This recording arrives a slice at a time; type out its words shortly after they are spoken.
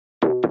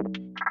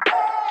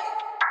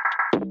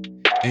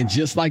And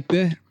just like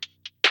that,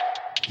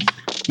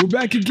 we're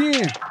back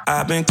again.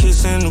 I've been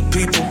kissing new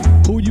people.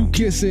 Who you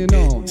kissing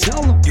on?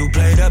 Tell them. You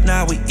played up,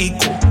 now we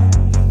equal.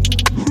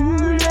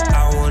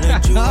 I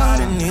wanted you, I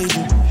didn't need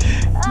you.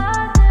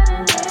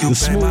 The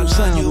smooth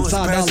sound of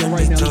Ty Dolla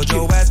right now. Told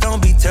your ass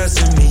don't be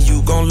testing me.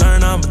 You gon'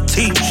 learn, I'ma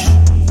teach.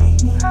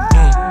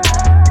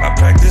 I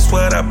practice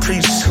what I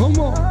preach. Come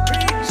on.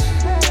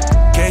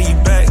 Gave you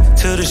back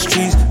to the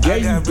streets.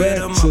 Gave you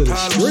back to the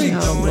streets.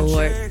 Oh,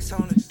 Lord.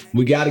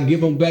 We got to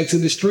give them back to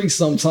the streets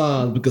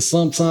sometimes, because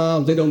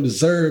sometimes they don't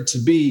deserve to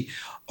be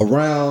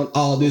around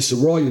all this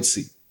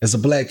royalty. As a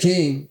black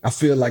king, I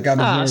feel like I'm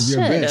deserve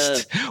your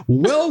best.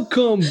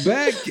 Welcome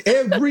back,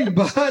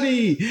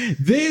 everybody.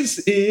 This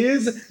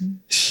is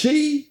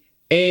She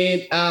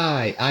and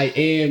I. I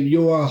am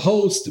your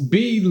host,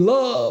 B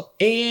Love.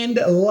 And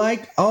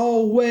like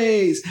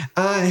always,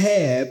 I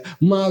have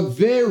my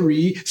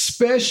very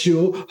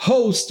special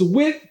host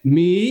with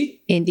me,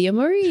 India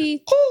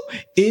Marie. Oh,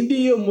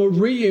 India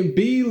Marie and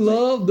B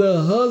Love,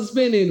 the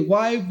husband and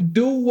wife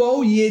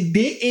duo you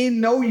didn't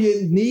know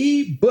you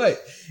need,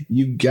 but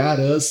you got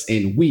us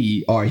and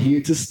we are here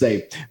to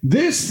stay.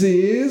 This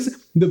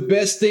is the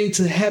best thing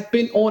to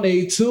happen on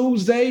a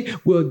Tuesday.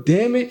 Well,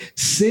 damn it,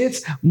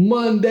 since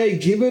Monday.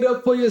 Give it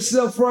up for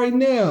yourself right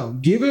now.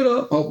 Give it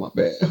up. Oh, my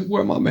bad.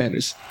 Where are my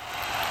manners?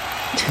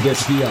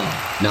 That's for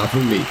y'all, not for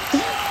me.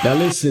 Now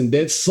listen,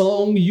 that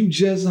song you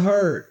just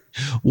heard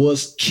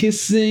was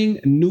Kissing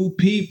New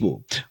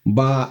People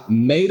by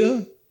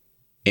Maida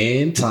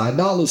and Ty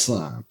Dolla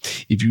 $ign.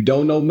 If you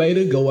don't know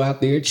Maida, go out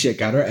there and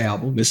check out her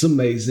album. It's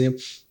amazing.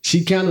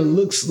 She kind of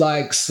looks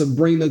like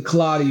Sabrina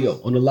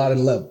Claudio on a lot of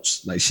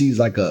levels. Like she's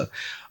like a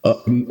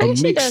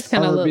mixed she does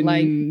kind of look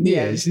like,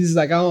 yeah, she's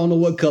like, I don't know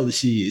what color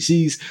she is.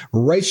 She's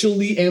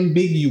racially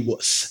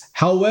ambiguous.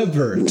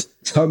 However,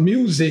 her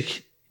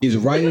music is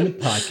right in the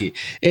pocket.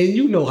 And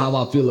you know how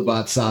I feel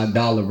about Ty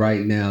Dolla right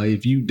now.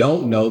 If you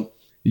don't know,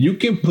 you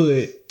can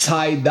put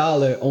Ty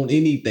Dolla on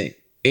anything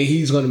and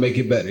he's going to make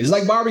it better. It's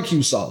like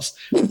barbecue sauce.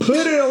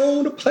 Put it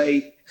on the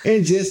plate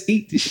and just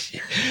eat the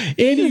shit.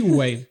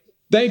 Anyway,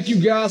 thank you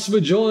guys for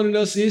joining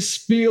us. It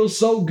feels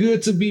so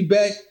good to be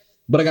back,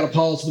 but I got to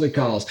pause for the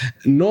cause.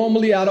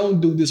 Normally, I don't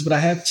do this, but I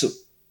have to.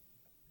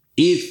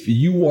 If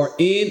you are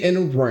in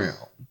and around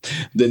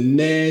the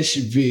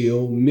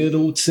Nashville,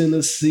 Middle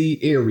Tennessee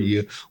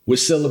area, we're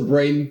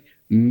celebrating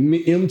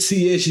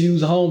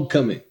MTSU's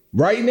homecoming.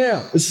 Right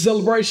now, it's a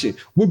celebration.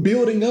 We're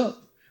building up.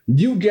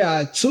 You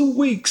got 2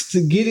 weeks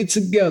to get it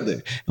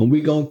together, and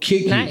we're going to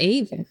kick Not it.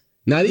 even.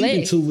 Not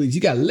even 2 weeks.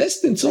 You got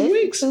less than 2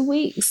 weeks. 2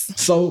 weeks.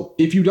 So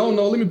if you don't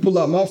know, let me pull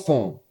out my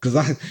phone,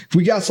 because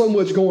we got so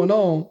much going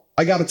on.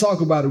 I got to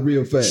talk about it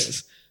real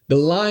fast. The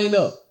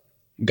lineup.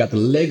 We got the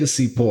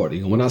legacy party.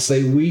 And when I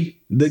say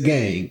we, the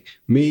gang.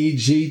 Me,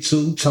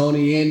 G2,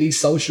 Tony, Andy,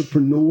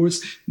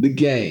 socialpreneurs, the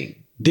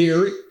gang.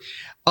 Derek.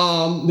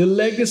 The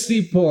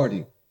legacy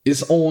party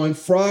is on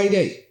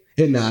Friday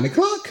at 9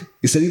 o'clock.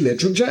 It's at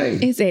Electric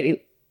Jane. It's at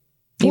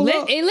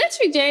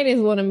Electric Jane is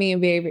one of me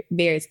and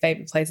Barry's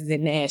favorite places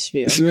in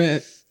Nashville.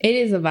 Man, it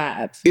is a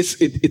vibe.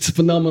 It's a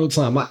phenomenal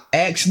time. I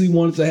actually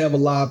wanted to have a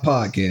live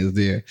podcast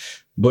there,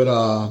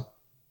 but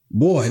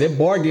boy, that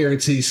bar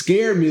guarantee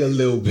scared me a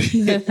little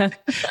bit.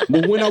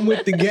 But when I'm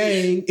with the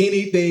gang,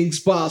 anything's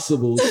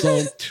possible.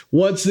 So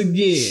once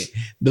again,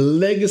 the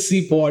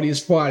legacy party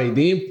is Friday.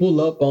 Then pull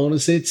up on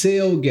us at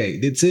Tailgate.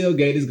 The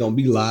Tailgate is going to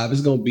be live.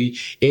 It's going to be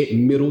at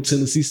Middle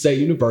Tennessee State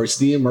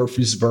University in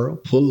Murfreesboro.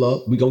 Pull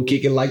up. We're going to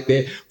kick it like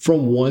that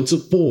from 1 to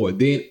 4.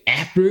 Then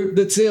after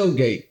the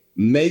Tailgate,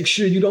 make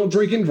sure you don't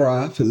drink and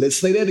drive. Let's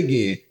say that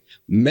again.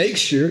 Make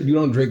sure you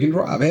don't drink and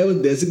drive. Have a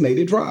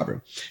designated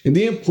driver. And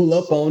then pull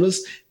up on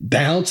us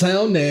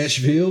downtown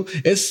Nashville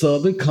at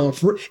Southern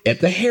Comfort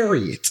at the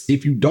Harriet.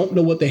 If you don't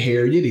know what the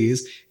Harriet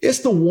is, it's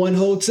the One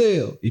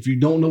Hotel. If you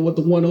don't know what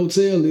the One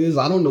Hotel is,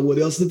 I don't know what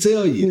else to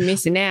tell you. You're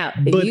missing out.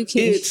 But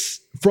it's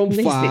from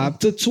 5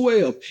 to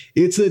 12.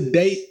 It's a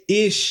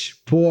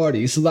date-ish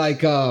party. It's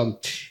like a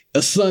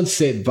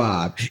sunset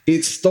vibe.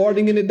 It's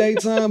starting in the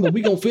daytime, but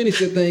we gonna finish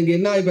that thing at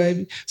night,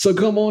 baby. So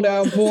come on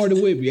down and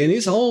party with me. And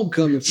it's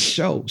homecoming for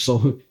sure.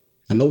 So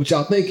I know what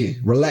y'all thinking.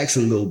 Relax a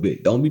little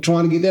bit. Don't be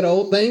trying to get that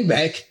old thing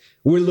back.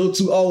 We're a little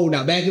too old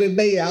now. Back in the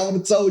day, I would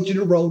have told you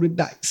to roll the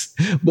dice.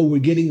 But we're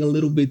getting a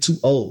little bit too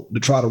old to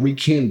try to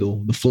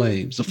rekindle the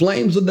flames. The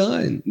flames are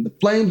done. The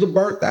flames are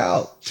burnt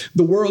out.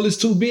 The world is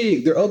too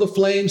big. There are other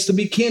flames to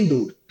be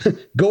kindled.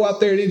 Go out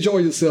there and enjoy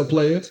yourself,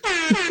 players.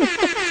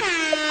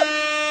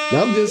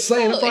 I'm just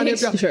saying,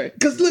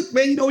 because look,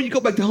 man, you know, when you go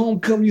back to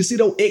homecoming, you see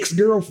those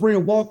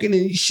ex-girlfriend walking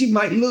and she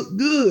might look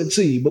good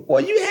to you. But boy,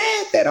 you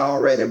had that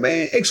already,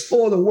 man.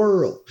 Explore the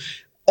world.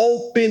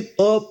 Open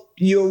up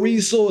your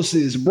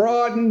resources.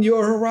 Broaden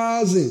your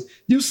horizon.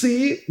 You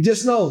see it.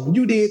 Just know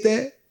you did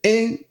that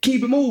and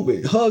keep it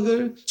moving. Hug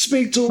her.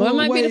 Speak to her. Well,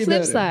 it might be the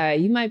flip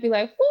side. You might be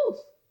like, whoo.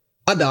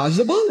 I dodged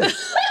a bullet.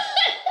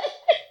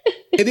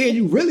 And then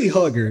you really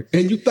hug her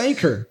and you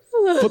thank her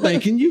for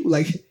thanking you.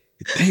 Like,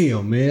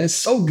 damn, man, it's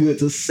so good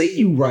to see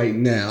you right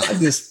now.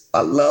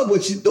 I love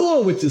what you're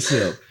doing with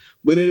yourself.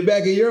 But in the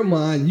back of your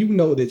mind, you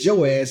know that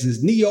your ass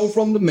is Neo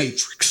from the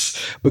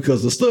Matrix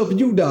because the stuff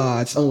you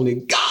dodged, only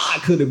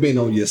God could have been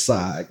on your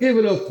side. Give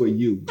it up for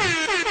you.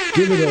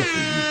 Give it up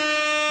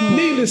for you.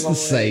 Needless to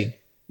say,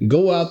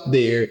 go out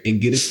there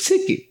and get a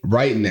ticket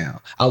right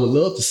now. I would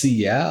love to see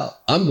you out.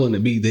 I'm going to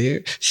be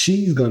there.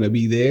 She's going to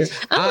be there.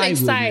 I'm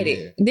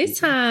excited. This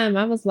time,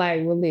 I was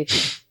like, well,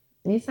 listen,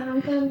 this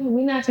time coming,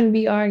 we're not going to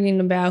be arguing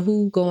about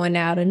who going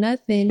out or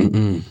nothing.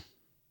 Mm-mm.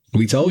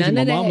 We told you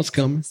my mama's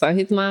coming. So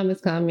his mom is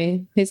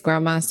coming. His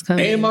grandma's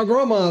coming. And my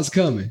grandma's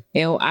coming.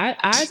 And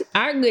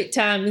our good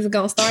time is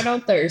going to start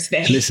on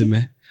Thursday. Listen,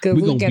 man.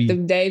 Because we got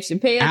them Dave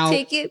Chappelle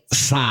tickets.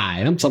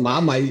 Outside. I'm talking about, I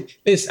might,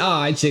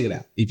 all right, check it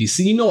out. If you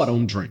see, you know I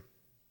don't drink.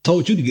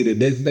 Told you to get a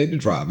designated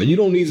driver. You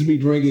don't need to be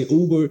drinking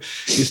Uber.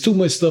 There's too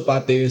much stuff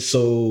out there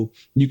so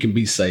you can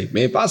be safe,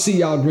 man. If I see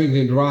y'all drinking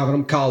and driving,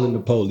 I'm calling the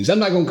police. I'm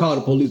not going to call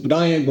the police, but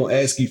I ain't going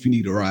to ask you if you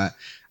need a ride.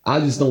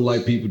 I just don't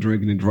like people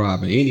drinking and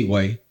driving.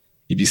 Anyway,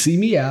 if you see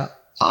me out,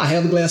 I'll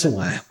have a glass of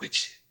wine with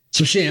you.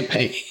 Some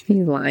champagne.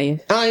 He's lying.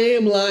 I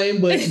am lying,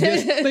 but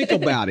just think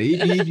about it.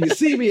 If you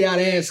see me out,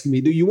 ask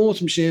me, do you want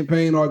some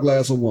champagne or a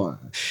glass of wine?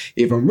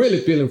 If I'm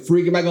really feeling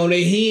freaky, like on that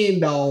hen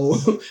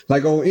dog,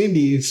 like on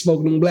India,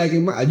 smoking them black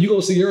and white, you're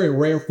going to see her in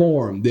rare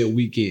form that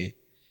weekend.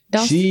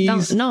 No,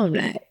 I'm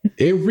not.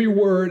 Every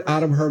word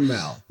out of her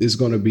mouth is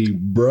going to be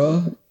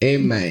bruh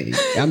and man.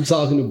 I'm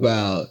talking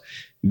about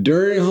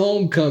during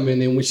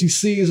homecoming, and when she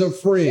sees her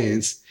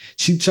friends,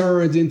 she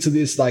turns into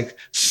this like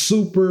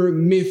super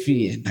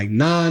Mephian. Like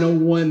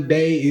 901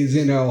 day is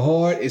in her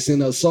heart, it's in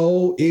her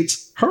soul,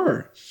 it's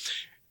her.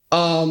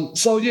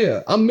 So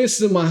yeah, I'm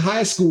missing my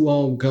high school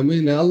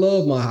homecoming. Now I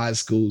love my high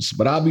schools,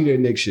 but I'll be there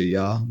next year,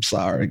 y'all. I'm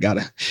sorry. I got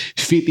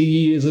 50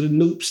 years of the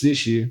Noops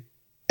this year.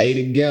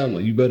 80 Gamma,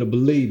 you better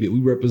believe it. We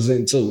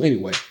represent too.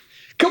 Anyway,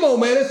 come on,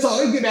 man. Let's talk.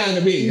 Let's get down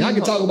to business. I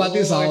can talk about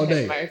this all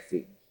day.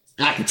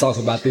 I can talk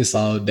about this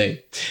all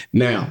day.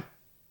 Now,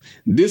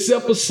 this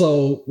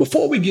episode,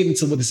 before we get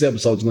into what this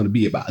episode is going to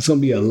be about, it's going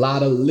to be a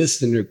lot of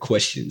listener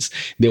questions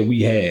that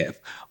we have.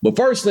 But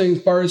first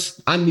things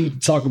first, I need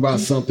to talk about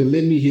something.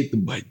 Let me hit the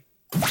button.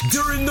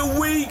 During the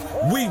week,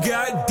 we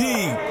got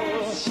deep.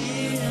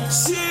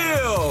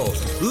 Chill.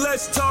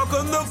 Let's talk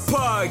on the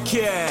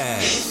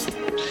podcast.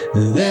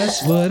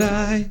 That's what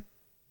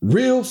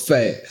real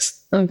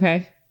fast.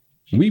 Okay.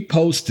 We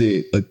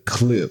posted a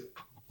clip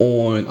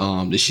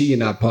on the She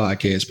and I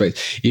podcast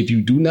page. If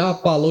you do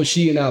not follow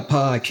She and I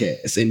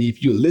podcast, and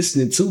if you're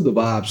listening to the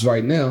vibes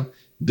right now,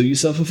 do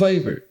yourself a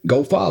favor.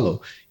 Go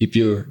follow. If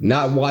you're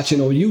not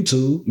watching on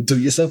YouTube, do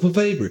yourself a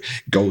favor.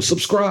 Go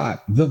subscribe.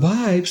 The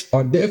vibes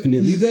are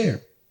definitely there.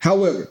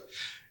 However,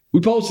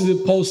 we posted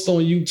a post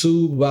on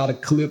YouTube about a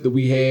clip that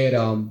we had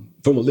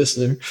from a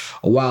listener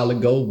a while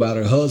ago about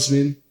her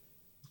husband.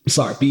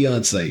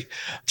 Beyonce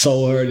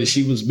told her that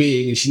she was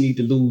big and she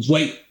needed to lose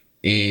weight.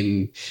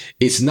 And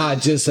it's not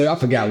just her. I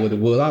forgot what it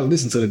was. I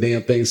listened to the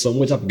damn thing so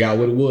much I forgot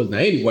what it was. Now,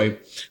 anyway,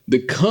 the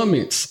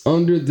comments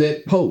under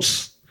that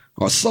post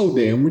are so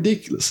damn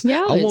ridiculous.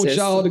 I want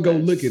y'all to go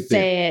look at that.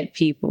 Sad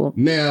people.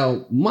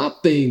 Now, my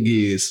thing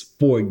is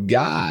for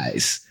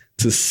guys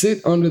to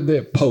sit under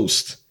that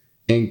post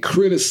and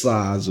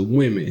criticize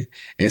women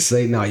and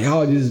say, "No,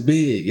 y'all just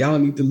big. Y'all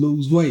need to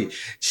lose weight.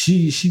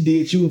 She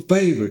did you a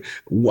favor."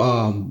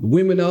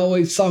 Women are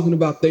always talking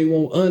about they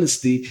want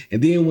honesty,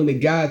 and then when the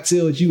guy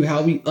tells you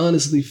how he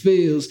honestly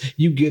feels,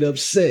 you get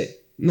upset.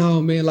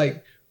 No, man,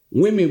 like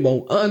women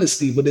want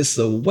honesty, but it's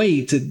a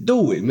way to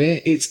do it, man.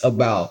 It's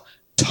about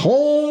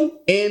tone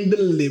and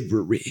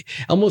delivery.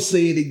 I'm going to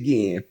say it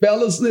again.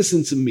 Fellas,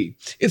 listen to me.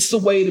 It's a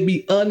way to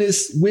be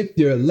honest with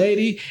your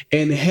lady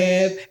and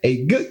have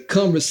a good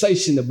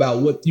conversation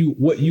about what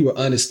you are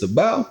honest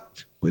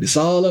about. But it's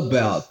all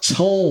about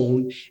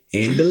tone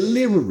and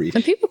delivery.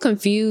 And people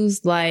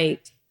confuse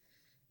like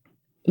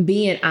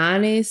being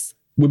honest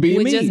with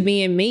just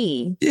being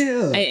mean.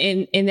 Yeah.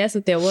 And that's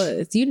what there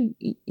was.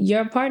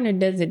 Your partner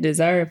doesn't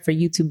deserve for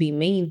you to be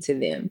mean to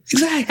them.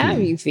 Exactly. How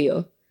do you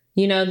feel?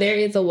 You know, there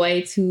is a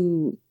way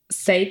to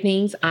say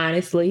things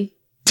honestly.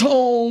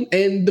 Tone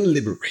and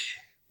delivery.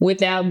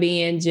 Without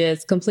being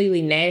just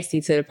completely nasty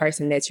to the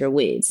person that you're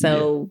with.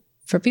 So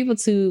for people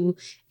to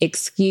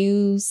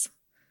excuse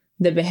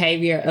the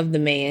behavior of the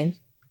man.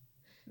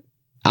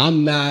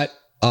 I'm not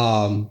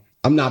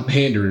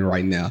pandering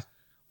right now,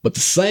 but the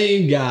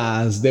same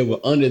guys that were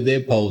under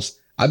their post,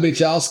 I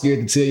bet y'all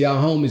scared to tell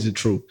y'all homies the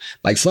truth.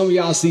 Like some of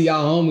y'all see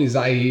y'all homies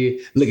out here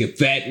looking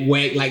fat,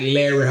 whack like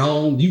Larry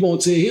Holmes. You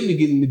won't tell him to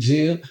get in the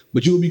gym,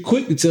 but you'll be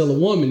quick to tell a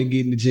woman to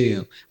get in the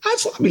gym.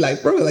 I'll be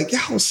like, bro, like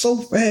y'all so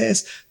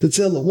fast to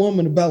tell a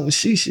woman about what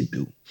she should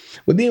do.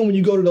 But then when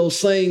you go to those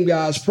same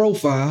guys'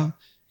 profile,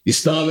 your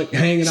stomach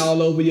hanging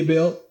all over your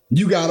belt,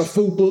 you got a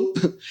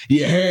fupa,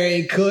 your hair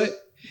ain't cut,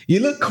 you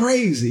look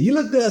crazy, you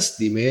look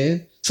dusty,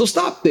 man. So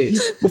stop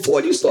this.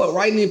 Before you start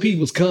writing in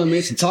people's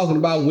comments and talking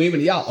about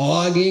women, y'all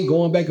arguing,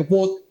 going back and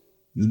forth,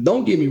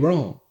 don't get me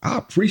wrong. I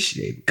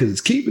appreciate it because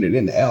it's keeping it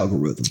in the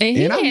algorithm. And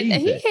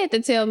he had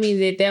to tell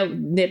me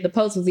that the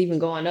post was even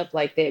going up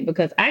like that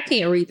because I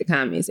can't read the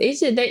comments.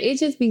 It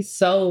just be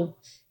so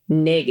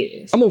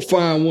negative. I'm gonna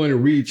find one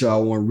and read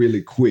y'all one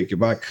really quick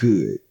if I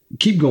could.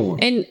 Keep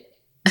going. And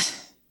I'm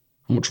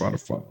gonna try to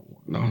find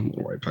one. No, I'm on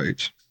the right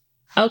page.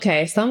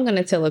 okay, so I'm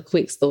gonna tell a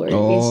quick story.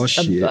 Oh, It's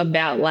shit.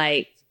 about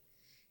like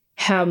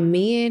how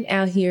men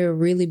out here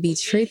really be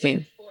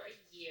tripping.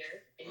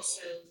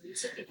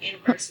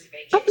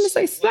 I'm gonna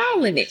say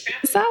silent it.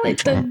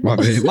 Silent the My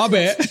bad. My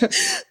bad.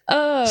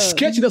 uh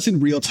Sketching us in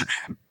real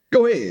time.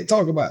 Go ahead,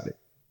 talk about it.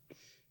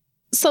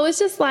 so it's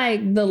just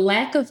like the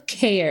lack of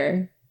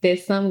care that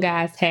some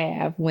guys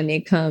have when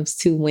it comes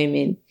to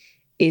women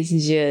is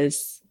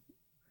just,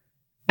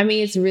 I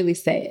mean, it's really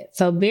sad.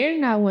 So Bear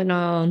and I went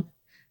on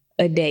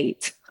a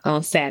date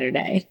on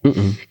Saturday,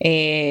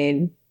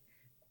 and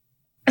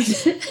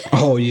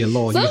Oh yeah,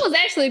 Lord. so it was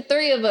actually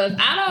three of us.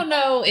 I don't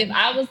know if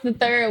I was the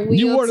third wheel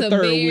You were the to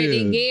third Bear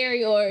wheel. and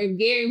Gary, or if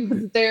Gary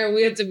was the third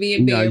wheel to me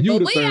and Nah, Bear. you But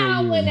the we third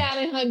all wheel. went out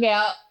and hung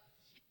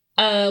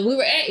out. We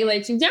were at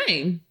Electric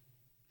Jane.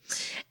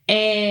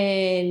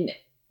 And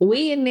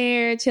we in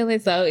there chilling.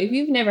 So if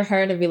you've never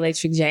heard of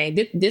Electric Jane,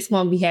 this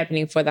won't be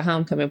happening for the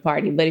homecoming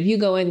party. But if you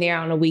go in there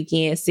on a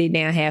weekend, sit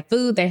down, have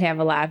food, they have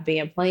a live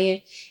band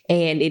playing.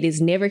 And it is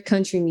never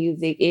country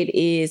music. It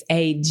is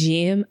a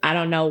gym. I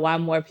don't know why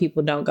more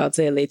people don't go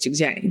to Electric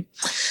Jane.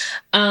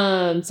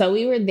 So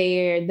we were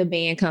there, the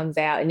band comes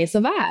out, and it's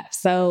a vibe.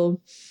 So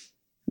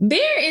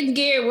Bear and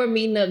Gary were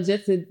meeting up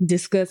just to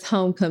discuss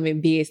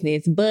homecoming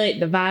business, but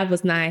the vibe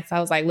was nice. I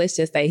was like, let's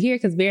just stay here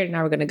because Bear and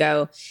I were going to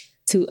go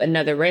to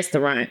another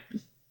restaurant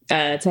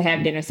to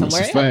have dinner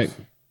somewhere else. Fact.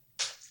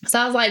 So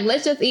I was like,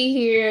 let's just eat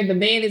here. The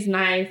band is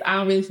nice. I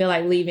don't really feel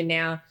like leaving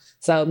now.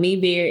 So me,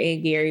 Bear,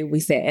 and Gary, we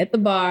sat at the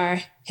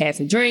bar, had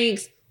some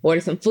drinks,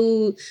 ordered some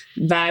food,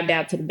 vibed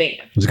out to the band.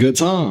 It was a good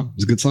time. It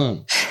was a good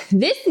time.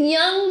 This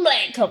young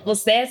black couple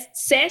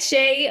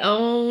sashay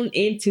on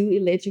into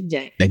Electric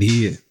Jane. They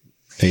did.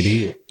 They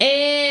did.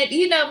 And,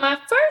 you know, my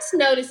first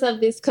notice of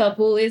this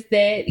couple is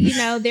that, you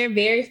know, they're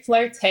very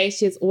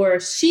flirtatious, or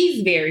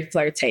she's very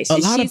flirtatious. A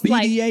lot She's of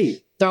like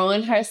PDA.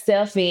 throwing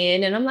herself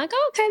in. And I'm like,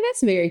 oh, okay,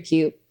 that's very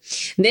cute.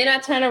 Then I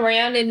turn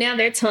around and now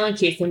they're tongue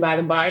kissing by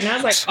the bar. And I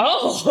was like,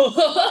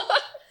 oh.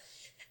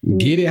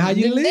 Get it how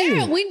you They're-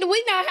 live. we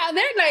know how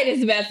their night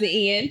is about to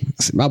end.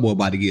 My boy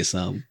about to get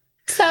something.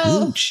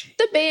 So Ooh, shit.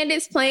 the band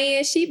is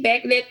playing. She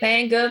backing that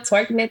thing up,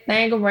 twerking that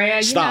thing around. You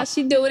know, Stop.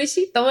 she doing it.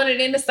 She throwing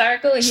it in the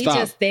circle, and Stop. he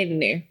just standing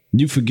there.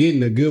 You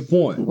forgetting a good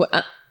point. Well,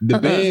 The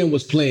band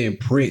was playing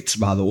Prince,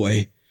 by the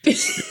way.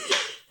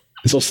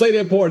 So say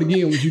that part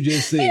again, what you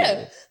just said.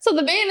 yeah. So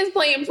the band is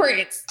playing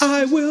Prince.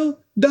 I will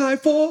die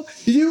for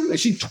you. And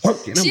she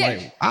twerking. I'm Yeah.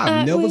 like,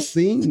 I've never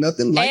seen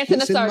nothing like Ass in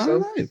this a in my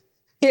circle. life.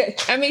 Yeah.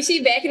 I mean,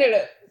 she backing it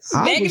up.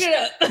 I was- Backing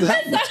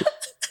it up.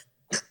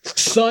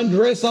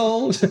 Sundress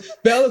on.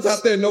 Fellas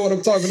out there know what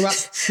I'm talking about.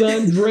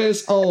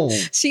 Sundress on.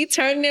 She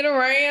turning it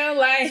around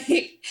like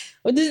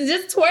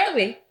just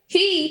twirling.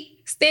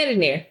 He standing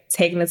there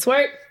taking a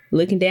twerk,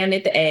 looking down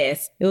at the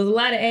ass. It was a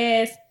lot of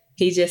ass.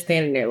 He's just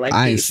standing there like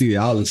I ain't this. see it.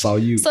 I only saw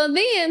you. So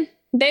then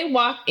they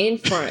walk in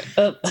front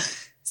of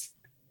us,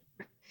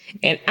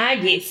 and I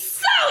get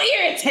so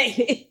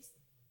irritated.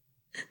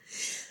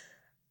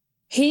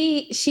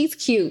 She's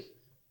cute.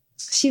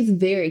 She's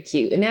very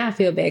cute. And now I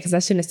feel bad because I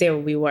shouldn't have said where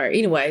we were.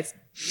 Anyways,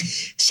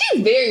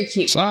 she's very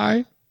cute.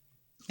 Sorry.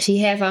 She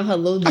has on her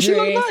little She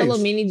look dress, nice. a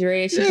little mini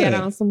dress. She Yeah.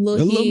 got on some A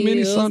little little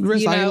mini heels,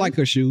 sundress. you I know. ain't like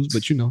her shoes,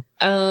 but you know.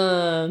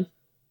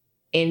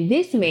 And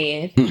this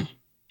man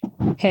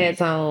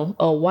has on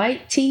a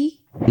white tee,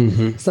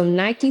 Mm-hmm. some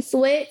Nike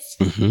sweats,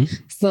 Mm-hmm.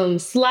 some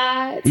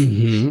slides,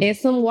 Mm-hmm. and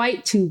some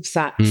white tube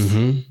socks.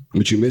 Mm-hmm.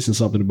 But you're missing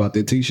something about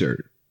that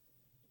t-shirt.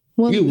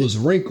 What It was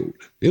wrinkled.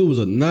 It was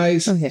a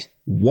nice okay.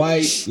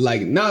 white,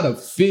 like not a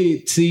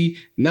fitted tee,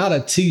 not a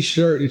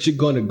t-shirt that you're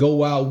gonna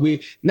go out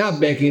with. Not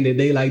back in the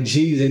day, like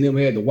Jeezy and them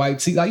had the white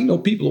tee. Like, you know,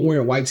 people are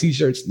wearing white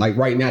t-shirts like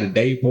right now to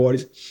day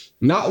parties.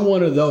 Not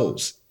one of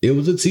those. It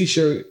was a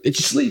t-shirt that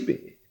you sleep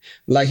in.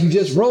 Like he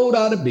just rolled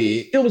out of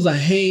bed. It was a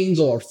Hanes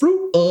or a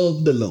Fruit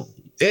of the Loom.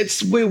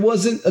 It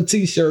wasn't a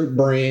t-shirt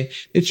brand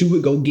that you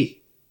would go get.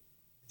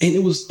 And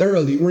it was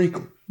thoroughly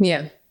wrinkled.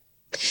 Yeah.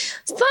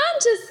 So I'm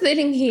just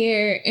sitting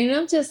here and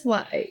I'm just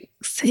like,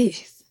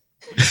 sis.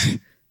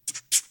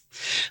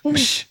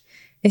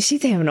 And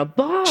she's having a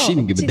ball. She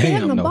didn't give a she's damn,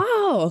 having a though.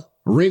 ball.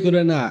 Wrinkled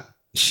or not,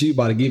 she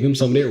about to give him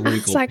some of that I was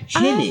wrinkled like, I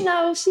Henny.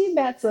 know she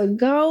about to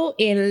go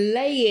and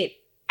lay it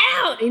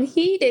out. And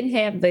he didn't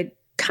have the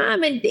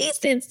common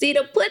decency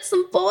to put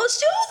some full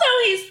shoes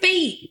on his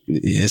feet.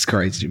 Yeah, it's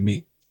crazy to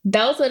me.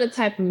 Those are the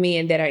type of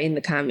men that are in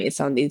the comments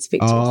on these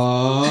pictures,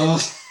 Oh.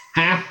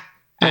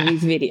 on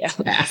these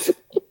videos.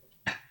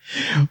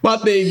 My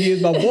thing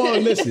is, my boy,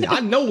 listen, I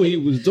know what he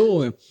was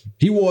doing.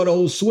 He wore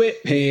those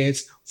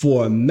sweatpants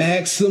for a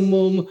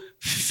maximum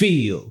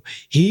feel.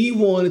 He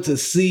wanted to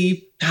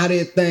see how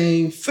that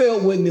thing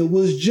felt when it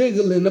was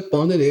jiggling up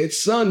under that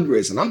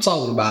sundress. And I'm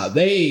talking about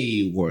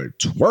they were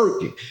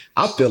twerking.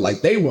 I feel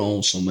like they were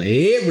on some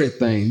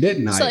everything that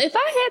night. So if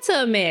I had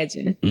to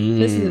imagine,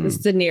 this is the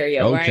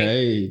scenario, right?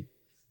 Okay.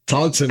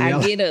 Talk to me.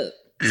 I get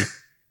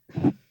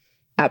up.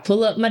 I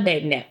pull up my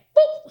dating app.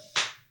 Boop.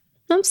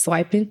 I'm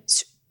swiping.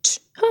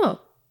 Oh,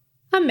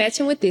 I'm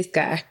matching with this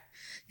guy.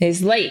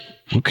 It's late.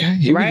 Okay,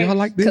 here right? we go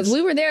like this. Because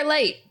we were there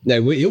late. Yeah, it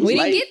was We didn't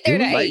late. get there It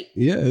was to late.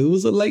 Yeah, it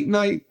was a late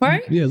night.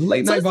 Right? Yeah, it was a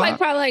late So night it's vibe. like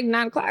probably like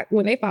 9 o'clock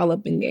when they fall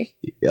up in there.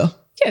 Yeah.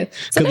 Yeah.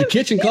 So Because the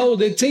kitchen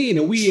closed at 10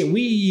 and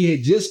we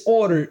had just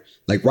ordered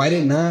like right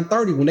at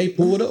 9:30 when they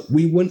pulled up.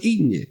 We wasn't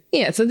eating yet.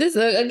 yeah. So this,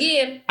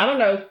 again, I don't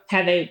know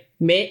how they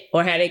met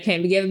or how they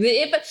came together.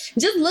 But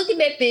just looking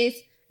at this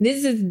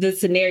is the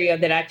scenario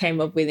that I came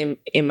up with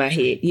in my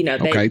head. You know,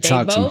 they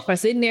talk to both are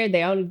sitting there.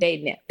 They on a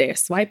date now. They're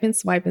swiping.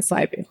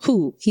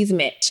 Who? He's a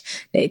match.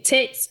 They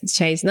text,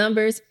 change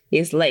numbers.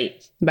 It's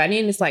late. By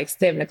then it's like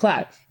 7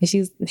 o'clock. And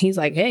he's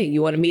like, hey,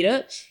 you want to meet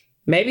up?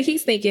 Maybe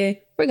he's thinking,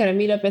 we're going to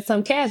meet up at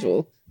some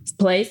casual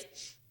place.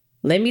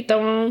 Let me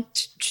throw on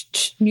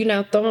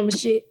my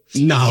shit.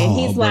 No. And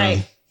he's bro. like,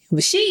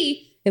 well,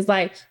 she is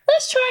like,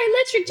 let's try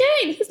Electric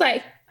Jane. He's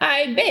like,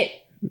 I bet.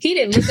 He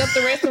didn't look up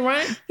the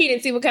restaurant. He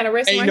didn't see what kind of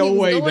restaurant no he was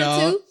way, going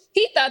dog. to.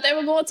 He thought they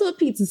were going to a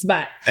pizza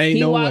spot. Ain't He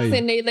no walks way.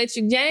 in the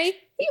Electric Jane.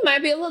 He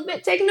might be a little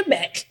bit taken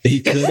aback. He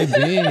could have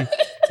been.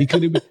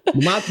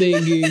 My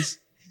thing is,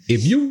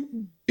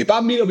 if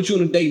I meet up with you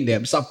on a dating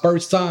app, it's our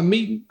first time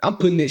meeting, I'm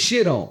putting that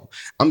shit on.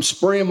 I'm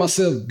spraying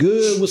myself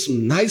good with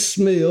some nice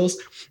smells.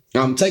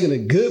 I'm taking a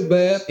good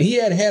bath. He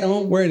had a hat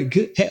on, wearing a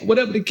good hat,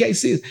 whatever the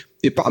case is.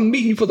 If I'm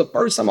meeting you for the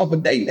first time off a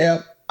dating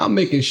app, I'm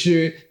making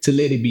sure to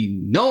let it be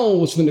known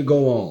what's finna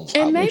go on. I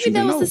And want maybe you to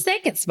that was know. the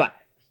second spot.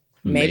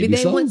 Maybe Maybe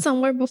they so. went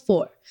somewhere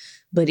before.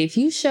 But if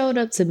you showed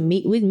up to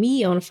meet with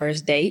me on a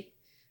first date,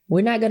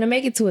 we're not going to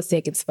make it to a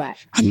second spot.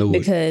 I knew it.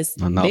 Because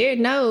I know. Beard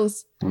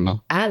knows I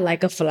know. I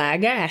like a fly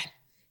guy.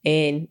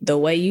 And the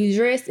way you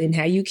dress and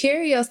how you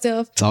carry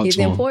yourself Talk is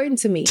to him. important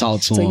to me.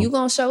 Talk to So him. you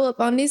going to show up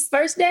on this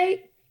first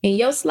date in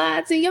your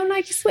slides and your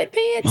Nike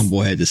sweatpants? My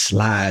boy had the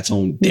slides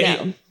on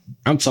deck. No.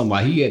 I'm talking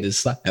about he had the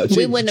slides.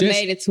 We wouldn't have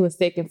made it to a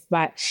second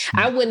spot.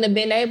 I wouldn't have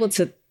been able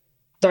to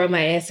throw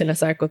my ass in a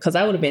circle because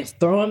I would have been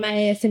throwing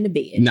my ass in the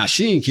bed. Nah,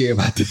 she didn't care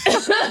about this.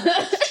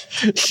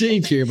 She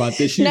didn't care about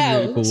this. She was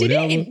ready No, for she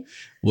whatever. didn't.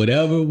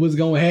 Whatever was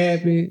gonna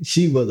happen,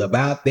 she was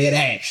about that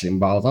action,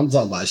 boss. I'm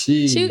talking about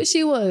she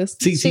She was.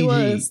 TTG She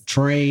was.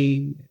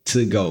 trained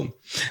to go.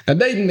 Now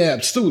dating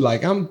apps too,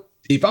 like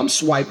if I'm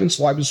swiping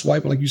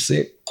like you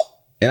said,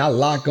 and I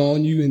lock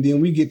on you, and then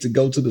we get to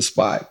go to the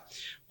spot.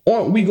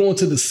 Aren't we going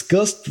to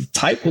discuss the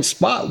type of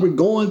spot we're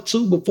going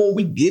to before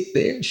we get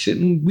there?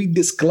 Shouldn't we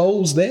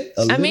disclose that?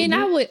 I mean,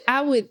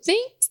 I would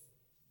think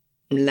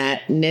not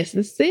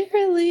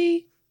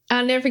necessarily.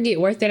 I'll never forget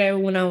worst that I ever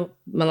went on in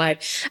my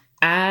life.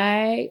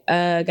 I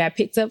got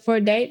picked up for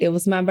a date. It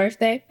was my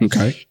birthday.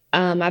 Okay.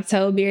 I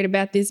told Beard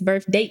about this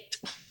birth date.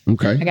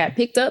 Okay. I got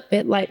picked up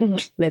at like,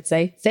 let's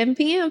say 7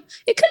 p.m.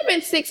 It could have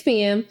been 6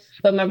 p.m.,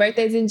 but my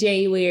birthday's in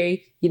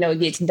January. You know, it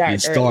gets dark.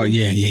 It started,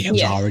 early. it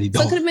was already So it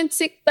dark. could have been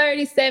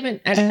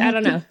 6:37. I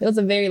don't know. It was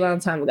a very long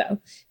time ago.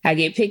 I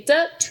get picked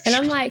up and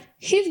I'm like,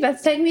 he's about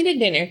to take me to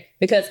dinner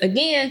because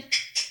again,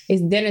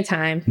 it's dinner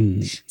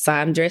time. So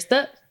I'm dressed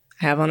up.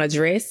 I have on a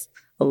dress,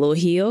 a little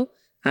heel.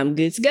 I'm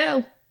good to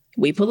go.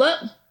 We pull up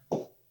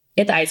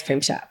at the ice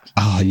cream shop.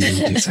 Oh yeah,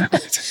 you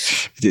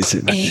did say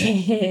that.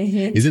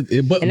 Is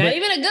it? But, And not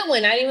even a good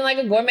one. Not even like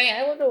a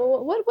gourmet.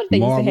 What they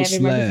Marble used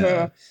to have in slab.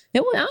 Murfreesboro?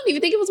 I don't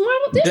even think it was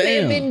marble. This may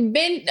have Damn.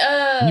 been you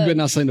better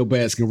not say no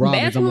Baskin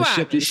Robbins. I'm gonna Baskin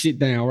shut this shit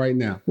down right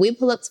now. we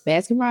pull up to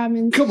Baskin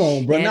Robbins. Come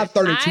on, bro. and Not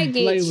 32 I get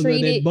flavors of that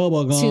treated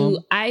bubble gum. to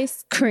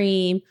ice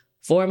cream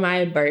for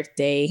my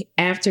birthday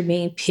after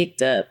being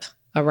picked up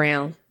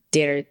around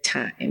dinner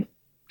time.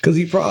 Because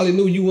he probably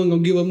knew you wasn't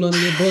gonna give up none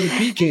of that butter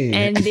pecan.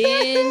 And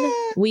then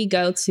we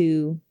go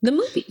to the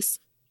movies.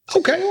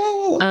 okay,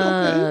 well,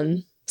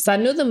 okay. So I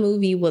knew the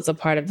movie was a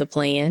part of the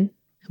plan.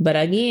 But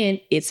again,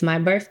 it's my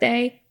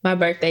birthday. My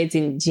birthday's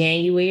in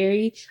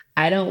January.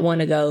 I don't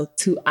want to go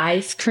to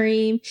ice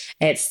cream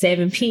at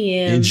 7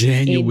 p.m. In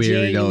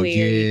January, though.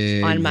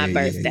 January on my Yeah,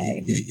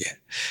 birthday. Yeah.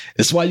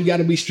 That's why you got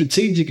to be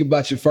strategic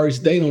about your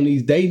first date on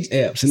these dating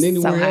apps and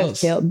anywhere So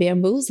else. I felt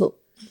bamboozled.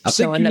 I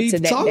think showing you up need to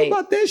to that talk date.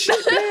 about that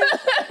shit,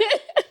 man.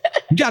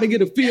 You got to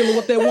get a feel of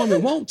what that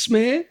woman wants,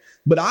 man.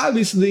 But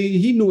obviously,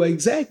 he knew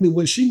exactly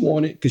what she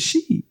wanted because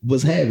she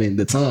was having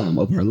the time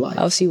of her life.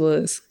 Oh, she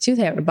was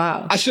having a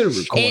ball. I should have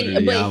recorded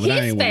it, y'all, But but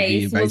I his ain't want to be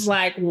face was invasive.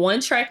 like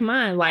one track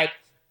mind. Like,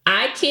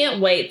 I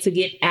can't wait to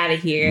get out of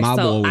here My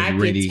boy so was I can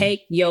ready.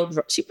 take your...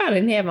 She probably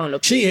didn't have on the...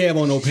 She had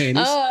on no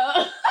panties.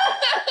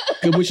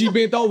 Because when she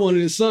bent over under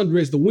the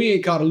sundress, the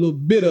wind caught a little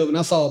bit of it, and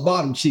I saw her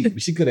bottom cheek.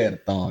 But she could have had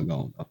a thong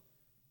on, though.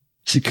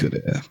 She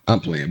could have. I'm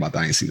playing about that.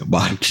 I ain't seen a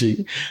bottom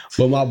cheek.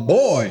 But my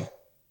boy,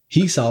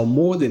 he saw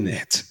more than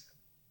that.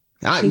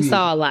 He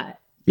saw a lot.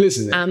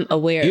 Listen, I'm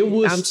aware. It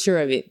was- I'm sure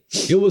of it.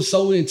 it was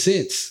so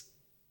intense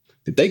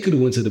that they could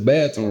have went to the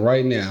bathroom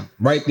right now,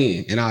 right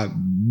then. And I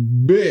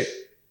bet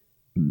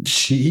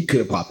he could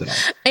have popped it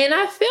off. And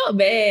I felt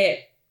bad.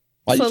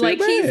 Why So, you feel like,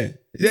 bad?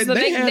 So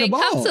They had they a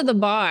ball. come to the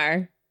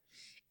bar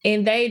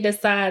and they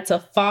decide to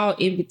fall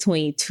in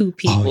between two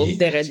people Oh, yeah.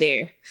 that are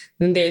there.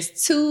 And there's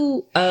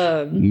two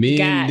Men,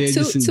 guys,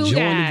 they're just two enjoying the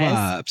guys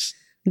vibes.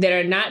 that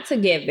are not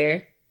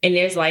together. and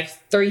there's like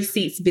 3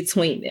 seats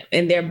between them,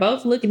 and they're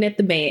both looking at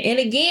the band. And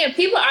again,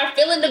 people are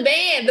feeling the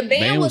band. The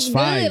band was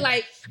fire. good.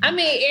 Like, I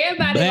mean,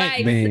 everybody Black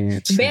like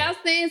bands.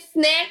 bouncing,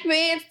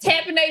 snapping,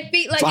 tapping their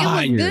feet. Like,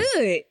 Fire. it was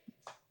good.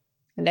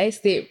 And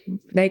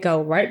they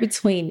go right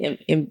between them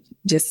and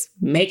just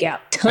make out,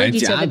 tug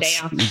each other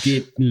down.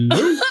 Get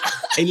loose.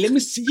 Hey, let me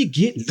see you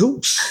get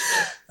loose.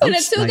 And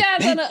the 2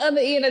 guys on the other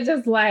end are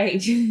just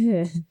like,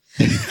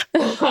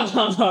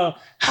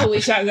 I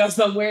wish I go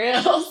somewhere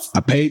else. I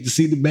paid to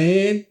see the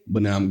band,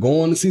 but now I'm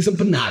going to see some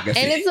pornography.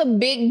 And it's a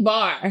big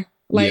bar.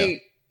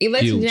 Like,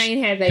 Electric Huge.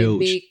 Jane has a Huge.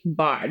 big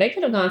bar. They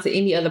could have gone to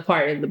any other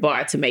part of the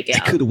bar to make They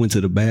out. could have went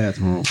to the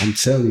bathroom. I'm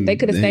telling you. They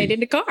could have stayed in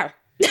the car.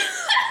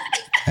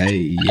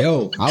 Hey,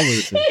 yo,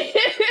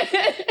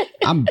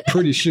 I'm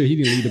pretty sure he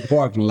didn't leave the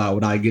parking lot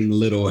without getting a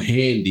little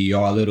handy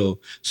or a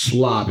little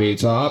sloppy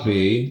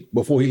toppy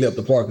before he left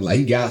the parking lot.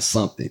 He got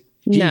something.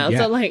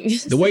 So like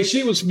The way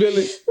she was feeling.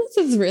 this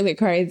is really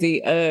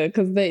crazy.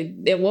 Because they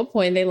at one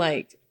point they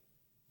like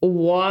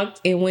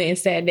walked and went and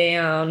sat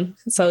down.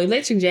 So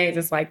Electric Jane's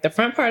is like the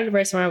front part of the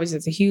restaurant, which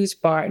is a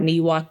huge bar, and then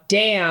you walk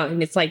down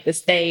and it's like the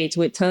stage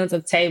with tons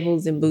of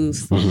tables and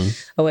booths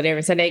or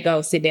whatever. So they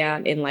go sit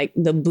down in like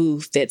the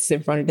booth that's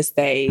in front of the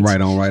stage. Right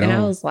on. And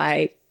I was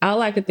like,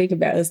 all I could think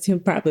about is him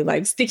probably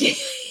like sticking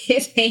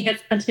his hands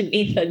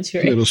underneath a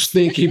dress. Little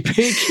stinky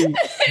pinky.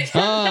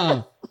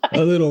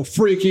 A little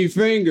freaky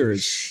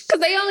fingers.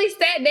 Because they only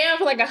sat down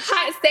for like a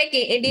hot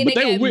second and then But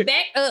they they got were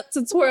back up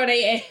to twirl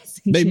their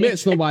ass. They met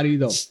somebody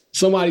though.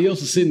 Somebody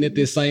else was sitting at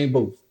this same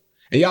booth.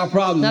 And y'all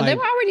probably No, like, they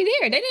were already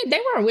there. They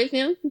weren't with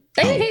him.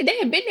 They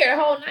had been there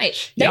the whole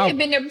night. They had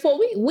been there before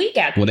we got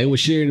there. well, they were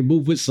sharing the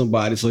booth with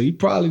somebody, so he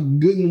probably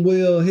good and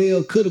well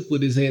hell could have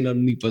put his hand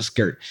underneath her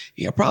skirt.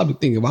 Yeah, probably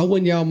thinking, why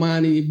wouldn't y'all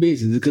mind your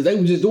business? Because they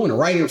were just doing it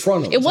right in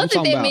front of us. It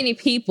wasn't that many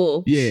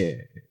people. Yeah.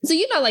 So,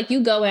 you know, like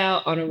you go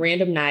out on a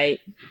random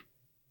night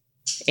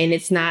and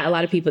it's not a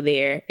lot of people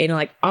there. And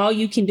like all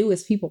you can do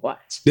is people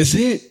watch. That's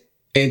it.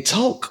 And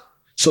talk.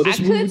 So I this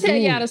is what could we're tell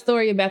doing. y'all the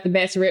story about the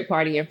bachelorette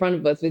party in front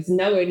of us, but it's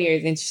nowhere near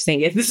as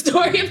interesting as the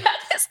story about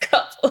this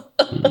couple.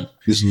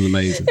 This was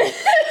amazing.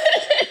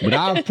 But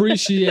I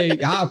appreciate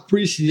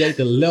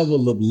the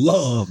level of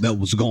love that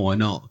was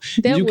going on.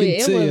 It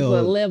was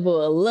a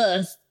level of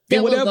lust.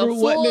 There was a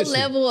full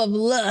level of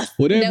lust.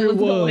 Whatever it that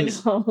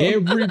was, going on.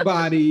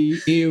 everybody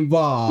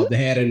involved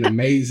had an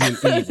amazing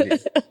evening.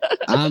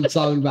 I'm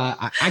talking about,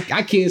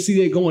 I can't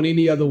see that going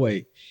any other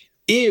way.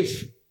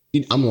 If,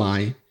 I'm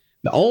lying,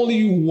 the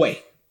only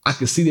way I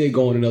can see that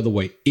going another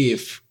way,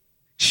 if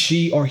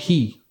she or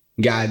he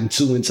gotten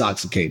too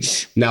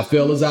intoxicated. Now,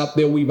 fellas out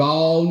there, we've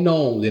all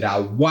known that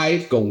our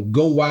wife gonna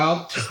go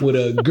out with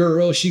a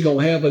girl. She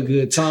gonna have a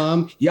good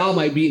time. Y'all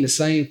might be in the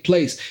same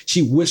place.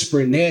 She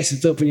whispering nasty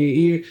stuff in your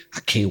ear. I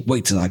can't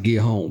wait till I get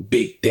home,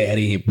 Big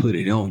Daddy, and put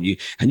it on you.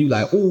 And you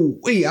like, oh,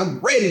 wait, I'm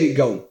ready to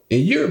go.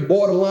 And you're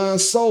borderline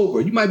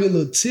sober. You might be a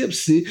little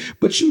tipsy,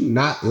 but you're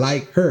not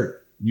like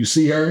her. You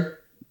see her,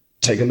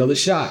 take another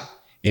shot.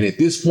 And at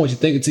this point, you're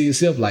thinking to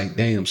yourself, like,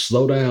 damn,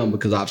 slow down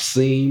because I've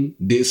seen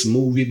this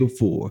movie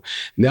before.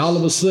 Now, all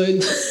of a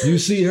sudden, you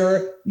see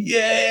her,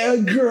 yeah,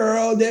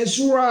 girl, that's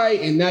right.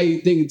 And now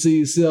you're thinking to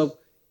yourself,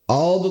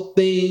 all the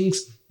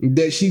things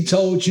that she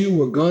told you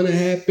were going to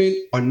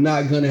happen are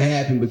not going to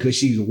happen because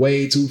she's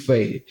way too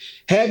faded.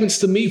 Happens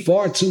to me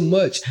far too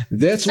much.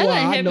 That's That why ain't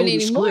I know happening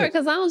the anymore script.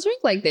 because I don't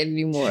drink like that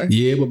anymore.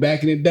 Yeah, but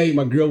back in the day,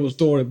 my girl was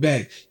throwing it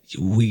back.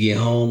 We get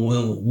home,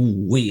 well,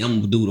 wait, I'm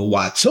going to do the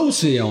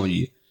Watusi on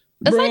you.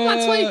 It's like my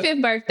Bruh,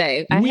 25th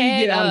birthday. we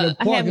get out of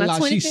the parking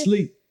lot, she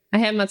sleep. I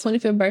had my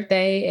 25th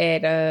birthday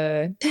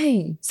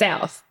at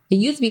South. It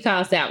used to be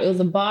called South. It was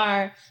a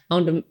bar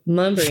on the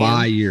Mumbrian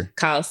Fire.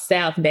 called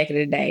South back in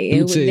the day.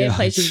 Let me tell That you,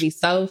 place used to be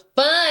so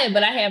fun.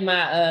 But I had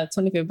my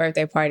 25th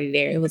birthday party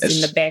there. It was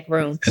in the back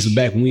room. That's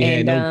back when we had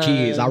And, no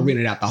kids. I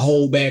rented out the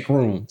whole back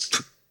room.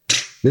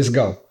 Let's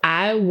go.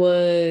 I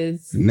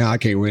was Now I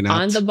can't rent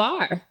out on the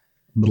bar.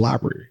 the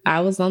library. I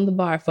was on the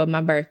bar for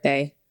my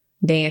birthday,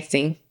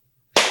 dancing,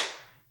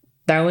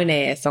 throwing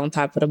ass on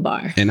top of the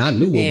bar. And I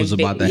knew what And was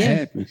about to yeah.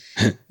 happen.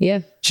 Yeah.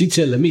 She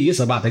telling me it's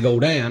about to go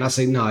down. I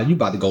say, nah, you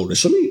about to go to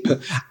sleep.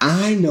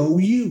 I know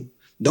you.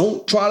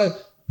 Don't try to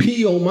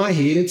pee on my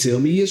head and tell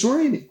me it's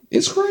raining.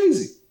 It's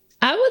crazy.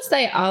 I would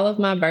say all of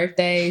my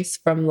birthdays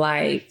from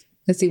like,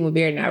 let's see, when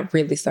Bear and I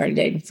really started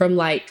dating, from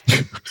like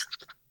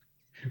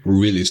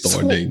Really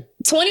start dating.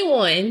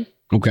 21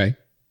 Okay.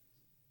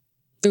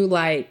 through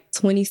like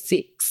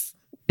 26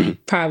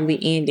 probably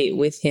ended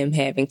with him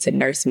having to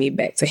nurse me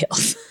back to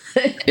health.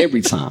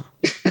 Every time.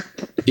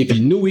 If you're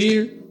new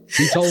here,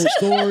 he told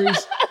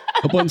stories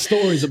upon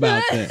stories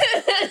about that.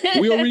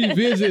 We'll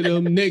revisit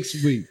them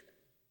next week.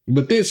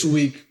 But this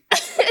week,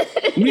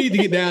 we need to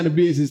get down to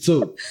business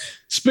too.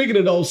 Speaking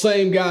of those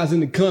same guys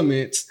in the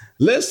comments,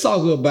 let's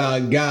talk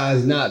about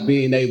guys not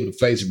being able to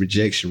face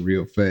rejection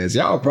real fast.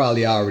 Y'all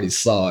probably already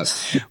saw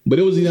it, but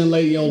it was a young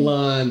lady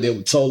online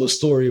that told a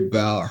story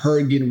about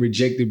her getting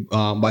rejected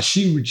by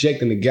she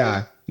rejecting the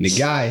guy and the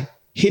guy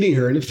hitting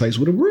her in the face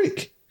with a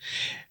brick.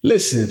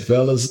 Listen,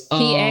 fellas.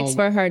 He asked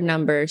for her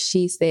number.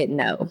 She said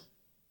no.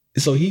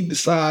 So he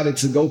decided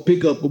to go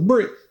pick up a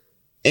brick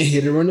and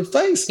hit her in the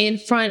face. In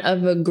front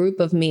of a group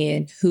of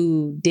men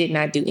who did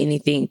not do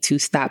anything to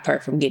stop her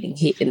from getting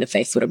hit in the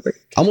face with a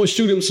brick. I'm going to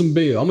shoot him some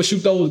bail. I'm going to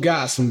shoot those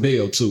guys some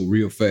bail too,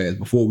 real fast,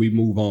 before we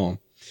move on.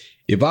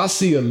 If I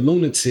see a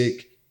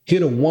lunatic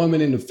hit a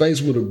woman in the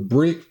face with a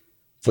brick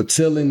for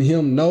telling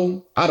him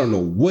no, I don't know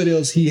what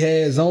else he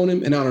has on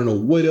him, and I don't know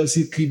what else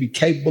he could be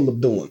capable of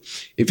doing.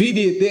 If he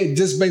did that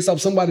just based off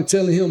somebody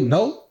telling him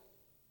no,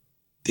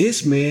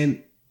 this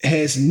man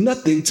has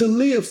nothing to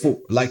live for.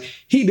 Like,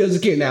 he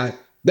doesn't care. Now,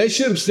 they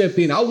should have stepped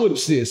in. I would have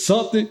said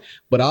something,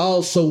 but I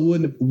also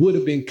would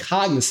have been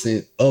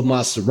cognizant of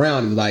my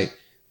surroundings. Like,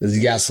 does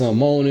he got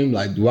something on him?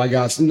 Like, do I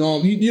got you know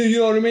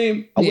what I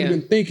mean? I would have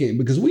been thinking,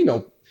 because we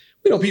know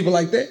people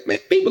like that. Man,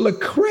 people are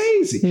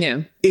crazy.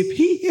 Yeah. If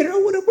he hit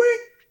her with a brick,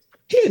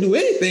 he'll do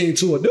anything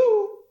to a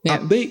dude, I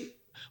think.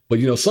 But,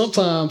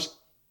 sometimes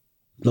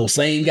those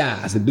same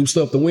guys that do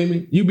stuff to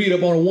women, you beat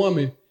up on a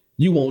woman,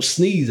 you won't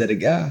sneeze at a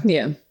guy.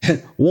 Yeah.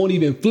 Won't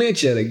even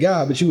flinch at a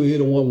guy, but you will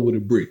hit a woman with a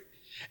brick.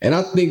 And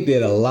I think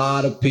that a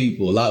lot of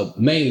people,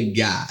 mainly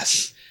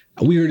guys,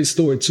 we heard this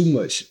story too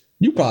much.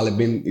 You probably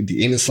been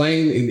in the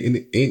same,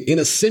 in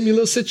a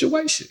similar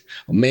situation.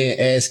 A man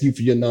asks you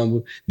for your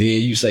number,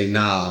 then you say,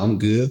 nah, I'm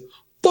good.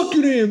 Fuck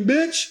you then,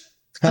 bitch.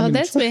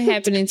 That's been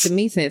happening to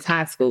me since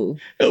high school.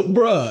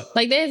 Bruh.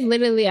 Like, that's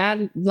literally,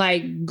 I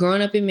like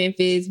growing up in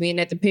Memphis, being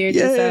at the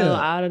Paradise Hotel,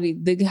 all of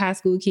the high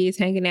school kids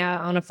hanging out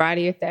on a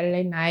Friday or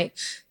Saturday night.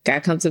 Guy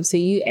comes up to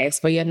you,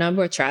 asks for your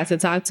number, tries to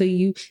talk to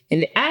you.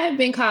 And I have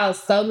been called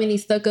so many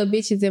stuck-up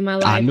bitches in my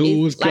life. I knew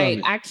it was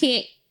coming. I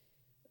can't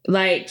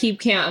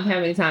keep count of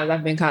how many times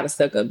I've been called a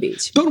stuck-up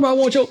bitch. Don't nobody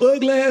want your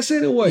ugly ass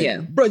anyway.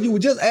 Yeah. Bro, you were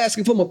just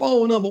asking for my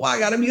phone number. Why I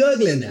gotta be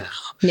ugly now?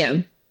 Yeah.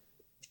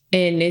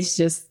 And it's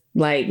just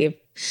like,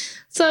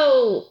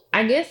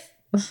 I guess,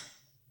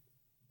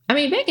 I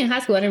mean, back in high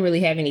school, I didn't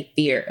really have any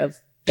fear of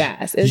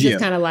guys. It was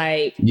just kind of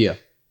like,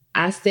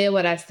 I said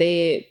what I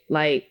said,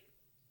 like,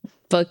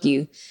 fuck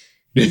you.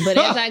 But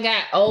as I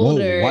got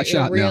older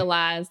and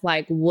realized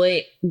like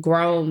what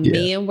grown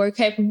men were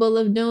capable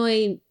of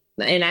doing,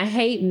 and I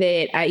hate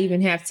that I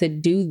even have to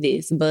do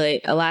this,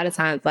 but a lot of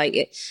times,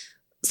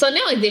 so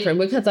now it's different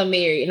because I'm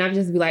married, and I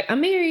just be like,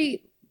 I'm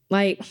married,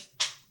 like.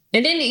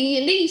 And then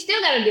you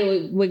still got to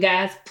deal with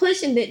guys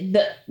pushing pushing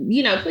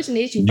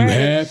the issue you further.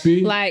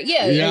 Happy? Like,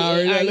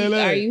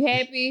 are you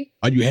happy?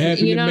 Are you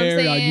happy you to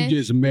marry? Or are you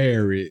just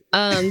married?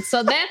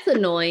 So that's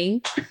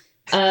annoying.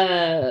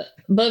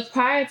 But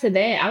prior to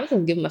that, I was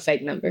gonna give him a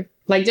fake number,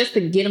 like just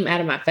to get him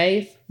out of my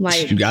face.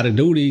 Like, you got to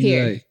do these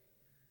days.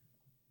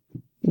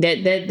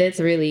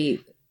 That's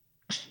really.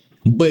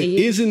 But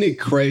isn't it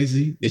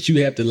crazy that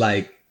you have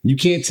to you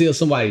can't tell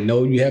somebody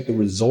no, you have to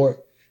resort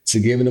to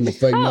giving them a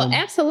fake number? Oh,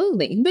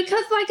 absolutely.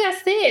 Because like I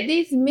said,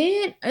 these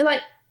men are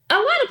like, a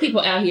lot of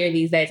people out here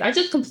these days are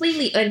just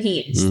completely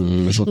unhinged.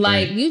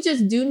 Like, you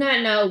just do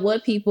not know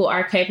what people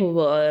are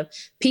capable of.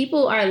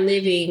 People are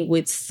living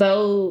with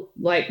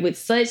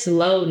such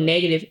low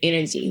negative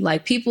energy.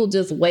 Like, people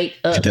just wake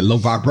up. That low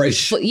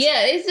vibration.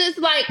 Yeah, it's just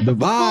like the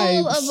vibes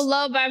full of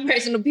low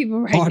vibrational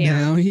people right now.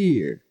 Down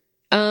here.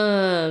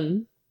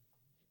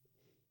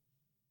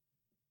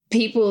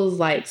 People's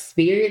like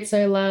spirits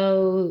are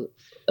low.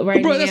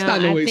 Right, bro, now, that's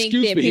not no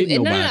excuse for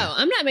hitting nobody. No,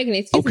 I'm not making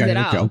excuses at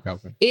all.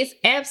 Okay. It's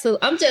absolute.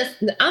 I'm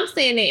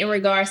saying that in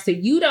regards to,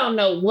 you don't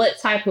know what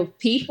type of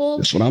people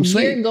that's what I'm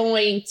saying. You're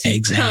going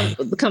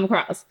to come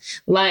across.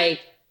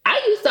 Like,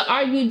 I used to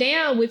argue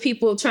down with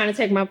people trying to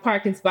take my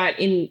parking spot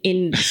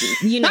in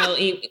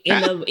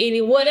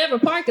whatever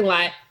parking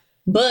lot,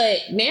 but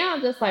now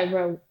I'm just like,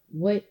 bro,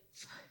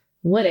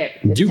 whatever.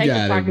 You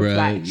got it,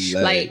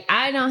 bro. Like,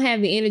 I don't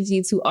have the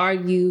energy to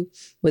argue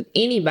with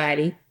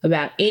anybody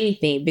about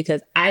anything,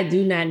 because I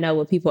do not know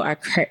what people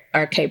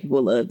are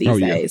capable of these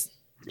days.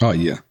 Oh,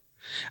 yeah.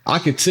 I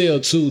can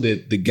tell, too,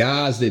 that the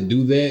guys that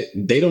do that,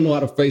 they don't know how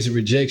to face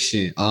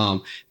rejection.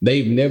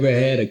 They've never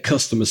had a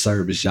customer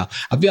service job.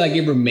 I feel like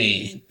every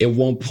man at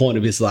one point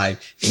of his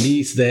life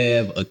needs to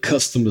have a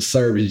customer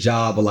service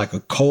job, or like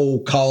a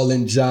cold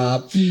calling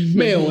job. Mm-hmm.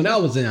 Man, when I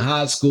was in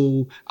high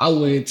school, I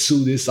went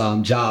to this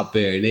job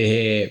fair, and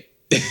they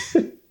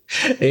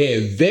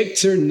had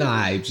Vector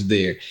knives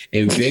there.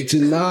 And Vector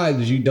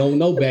knives, you don't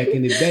know, back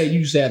in the day, you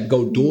used to have to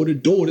go door to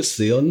door to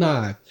sell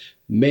knives.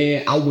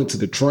 Man, I went to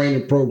the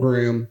training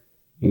program,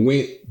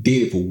 did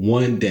it for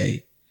one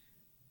day.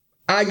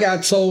 I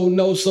got told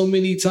no so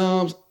many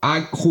times,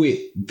 I quit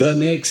the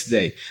next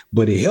day.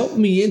 But it helped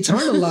me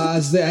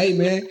internalize that, hey,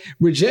 man,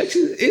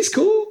 rejection is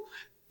cool.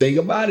 Think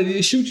about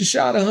it, shoot your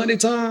shot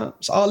 100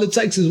 times. All it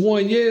takes is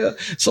 1 year.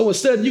 So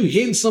instead of you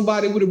hitting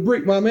somebody with a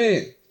brick, my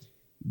man,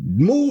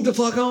 move the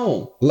fuck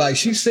on. Like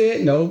she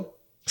said, no,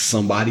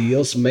 somebody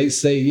else may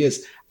say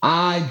yes.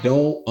 I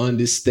don't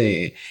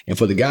understand. And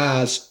for the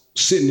guys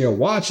sitting there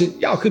watching,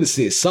 y'all could have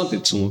said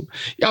something to him.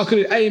 Y'all could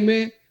have, hey,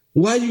 man,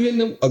 why you hitting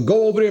them? Or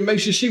go over there and make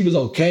sure she was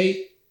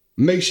okay.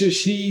 make sure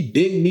she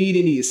didn't need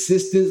any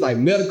assistance, like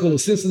medical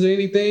assistance or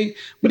anything,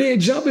 but then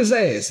jump his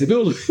ass. If it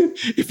was,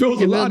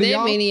 a lot of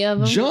y'all, many of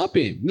them, jump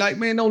him. Like,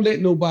 man, don't let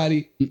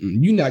nobody,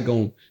 you're not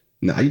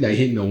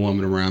hitting no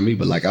woman around me.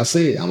 But like I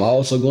said, I'm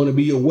also going to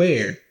be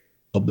aware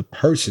of the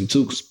person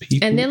too. Cause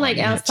people and then like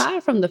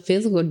outside from the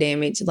physical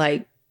damage,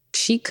 like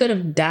she could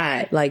have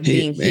died, like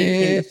being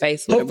hit in the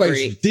face with a brick. Her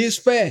face was this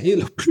fat.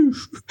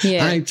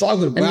 Yeah. I ain't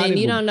talking about it. And then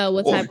you don't know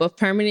what type of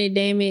permanent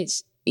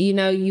damage,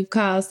 you've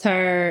caused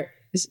her.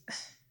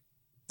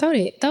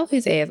 Throw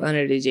his ass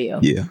under the jail.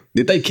 Yeah.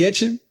 Did they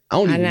catch him? I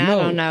don't even know. I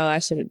don't know. I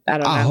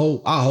don't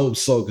know. I hope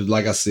so. Cause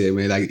like I said,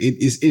 man, like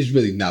it's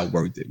really not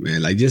worth it,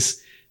 man. Like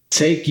just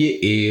take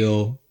your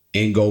L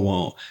and go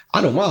on.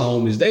 I know my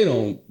homies, they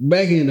don't,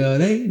 back in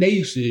they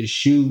used to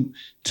shoot.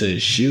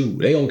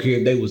 They don't care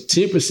if they was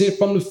 10%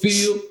 from the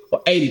field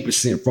or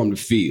 80% from the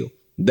field.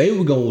 They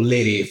were going to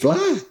let it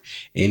fly.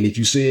 And if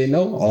you said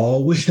no,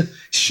 oh, well,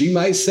 she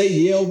might say,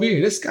 yeah, over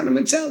here. That's kind of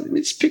mentality.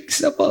 Just pick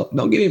yourself up.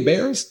 Don't get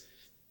embarrassed.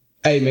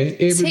 Hey, man,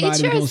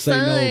 everybody's going to say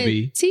no,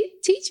 B.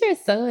 Teach your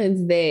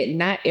sons that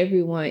not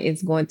everyone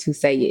is going to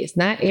say yes.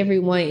 Not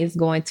everyone is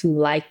going to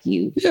like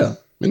you. Yeah,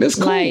 and that's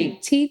cool.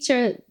 Like, teach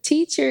your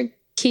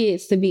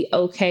kids to be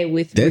okay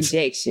with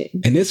rejection.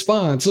 And it's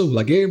fine, too.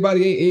 Like,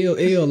 everybody ain't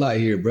LL out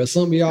here, bro.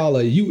 Some of y'all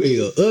are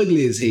UL,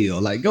 ugly as hell.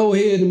 Like, go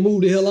ahead and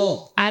move the hell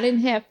on. I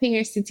didn't have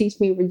parents to teach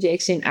me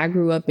rejection. I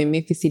grew up in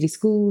Memphis City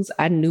schools.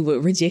 I knew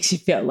what rejection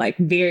felt like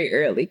very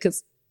early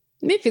because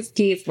Memphis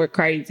kids were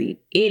crazy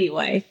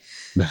anyway.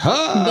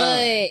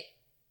 But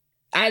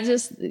I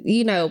just,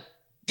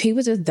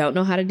 people just don't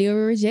know how to deal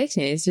with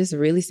rejection. It's just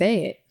really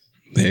sad.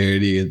 There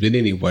it is. But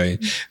anyway,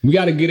 we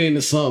got to get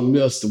into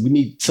something else that we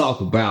need to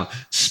talk about.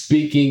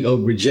 Speaking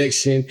of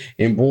rejection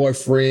and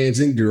boyfriends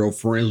and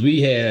girlfriends,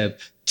 we have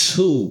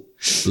 2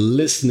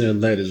 listener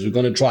letters. We're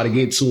going to try to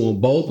get to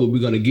them both, but we're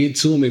going to get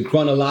to them in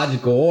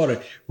chronological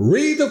order.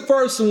 Read the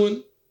first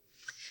one.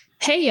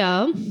 Hey,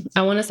 y'all.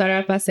 I want to start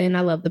off by saying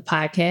I love the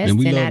podcast. And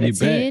we 10 love out you of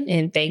 10. back.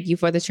 And thank you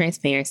for the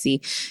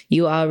transparency.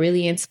 You all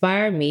really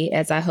inspire me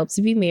as I hope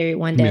to be married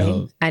one day.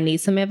 Yeah. I need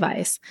some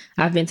advice.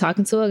 I've been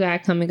talking to a guy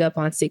coming up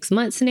on 6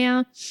 months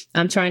now.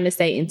 I'm trying to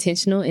stay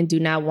intentional and do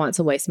not want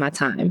to waste my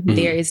time.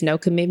 There is no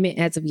commitment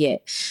as of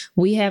yet.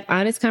 We have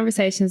honest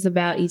conversations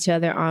about each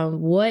other on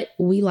what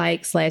we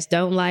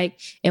like/don't like.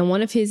 And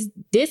one of his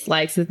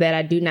dislikes is that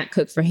I do not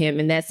cook for him.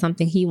 And that's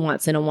something he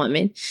wants in a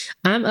woman.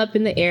 I'm up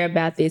in the air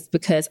about this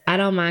because I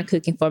don't mind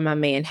cooking for my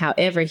man.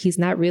 However, he's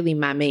not really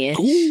my man.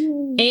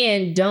 Ooh.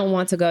 And don't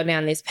want to go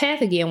down this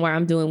path again where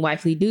I'm doing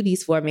wifely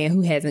duties for a man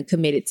who hasn't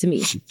committed to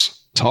me.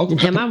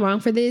 Am I wrong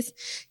for this?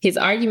 His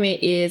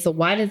argument is,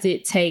 why does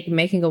it take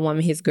making a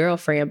woman his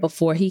girlfriend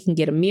before he can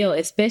get a meal,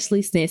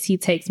 especially since he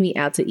takes me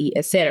out to eat,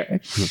 etc.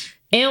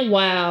 And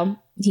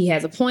while he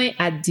has a point,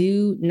 I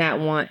do not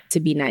want to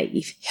be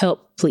naive.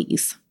 Help,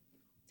 please.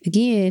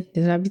 Again,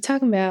 this is what I'll be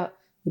talking about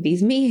with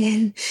these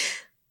men.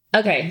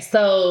 Okay,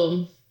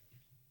 so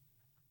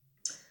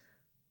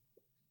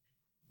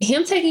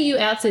him taking you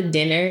out to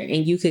dinner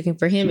and you cooking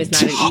for him is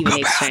not an even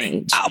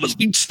exchange.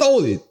 You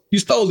stole it. You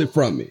stole it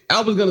from me.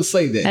 I was going to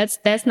say that.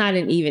 That's not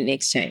an even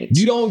exchange.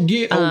 You don't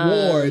get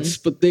awards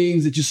for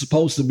things that you're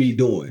supposed to be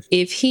doing.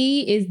 If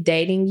he is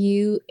dating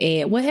you,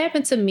 and what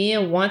happened to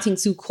men wanting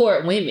to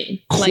court women?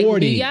 Like,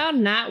 do y'all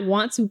not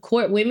want to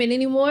court women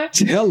anymore?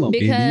 Tell them.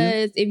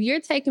 Because if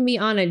you're taking me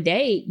on a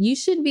date, you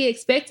shouldn't be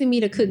expecting me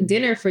to cook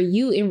dinner for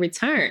you in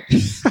return.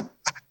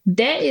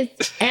 That is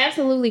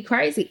absolutely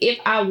crazy. If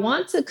I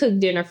want to cook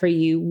dinner for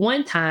you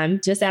one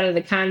time, just out of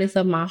the kindness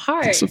of my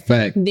heart, that's a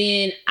fact,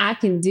 then I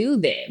can do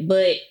that.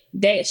 But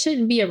that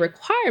shouldn't be a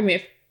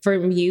requirement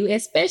from you,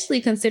 especially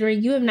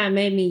considering you have not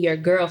made me your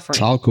girlfriend.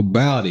 Talk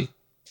about it.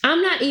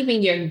 I'm not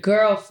even your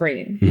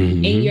girlfriend,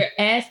 and you're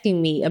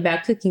asking me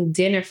about cooking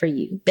dinner for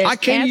you. I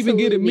can't even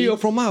get a meal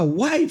from my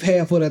wife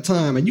half of the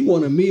time, and you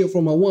want a meal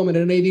from a woman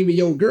that ain't even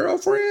your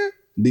girlfriend?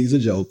 These are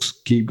jokes.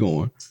 Keep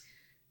going.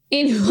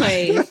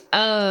 Anyway,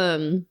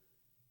 I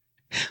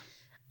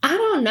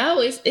don't know.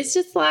 It's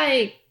just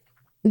like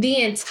the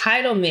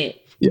entitlement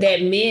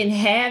that men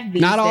have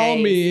these Not days. all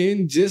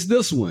men, just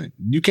this one.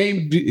 You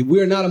can't.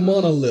 We're not a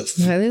monolith.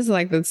 Well, this is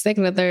like the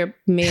second or third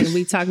man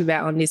we talked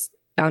about on this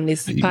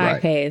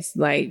podcast.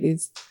 Right. Like,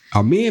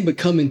 are men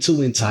becoming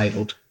too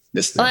entitled?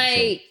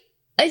 Like,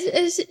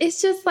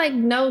 it's just like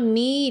no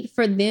need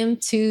for them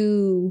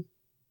to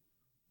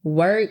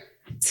work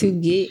to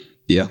get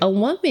a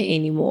woman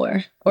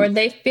anymore, or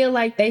they feel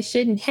like they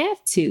shouldn't have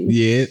to.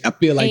 Yeah, I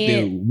feel like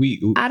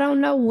I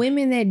don't know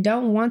women that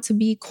don't want to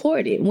be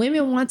courted.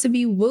 Women want to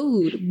be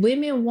wooed.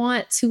 Women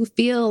want to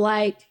feel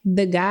like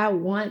the guy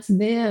wants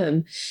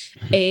them.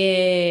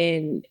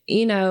 And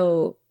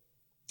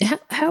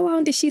how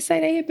long did she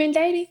say they had been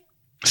dating?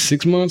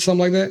 6 months, something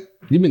like that.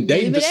 You've been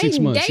dating for 6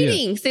 months.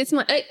 6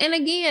 months. And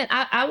again,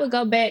 I would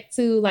go back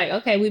to like,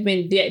 okay, we've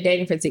been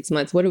dating for 6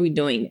 months. What are we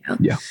doing now?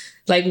 Yeah.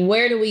 Like,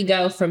 where do we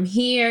go from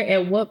here?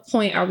 At what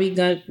point are we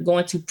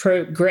going to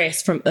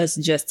progress from us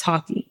just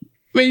talking?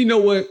 Man, you know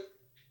what?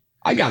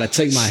 I got to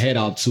take my head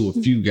off to a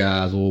few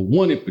guys, or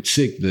one in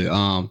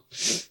particular.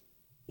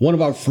 one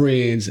of our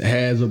friends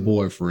has a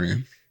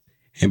boyfriend.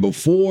 And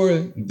before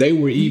they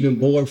were even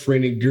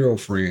boyfriend and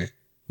girlfriend,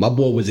 my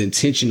boy was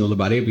intentional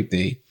about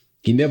everything.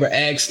 He never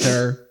asked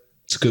her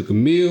to cook a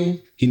meal.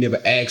 He never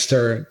asked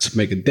her to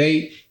make a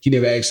date. He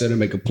never asked her to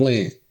make a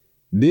plan.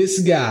 This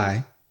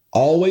guy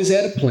always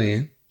had a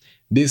plan.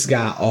 This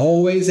guy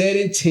always had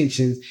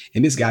intentions.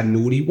 And this guy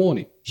knew what he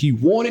wanted. He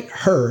wanted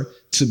her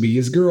to be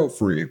his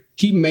girlfriend.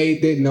 He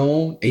made that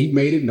known. And he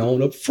made it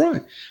known up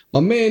front. My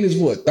man is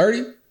what,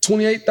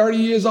 28, 30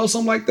 years old,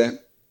 something like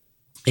that?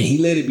 And he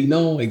let it be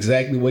known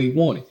exactly what he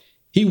wanted.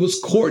 He was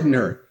courting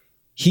her.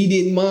 He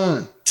didn't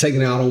mind taking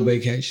her out on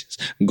vacations,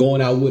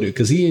 going out with her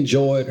because he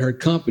enjoyed her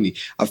company.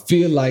 I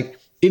feel like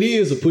it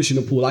is a push and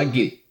a pull. I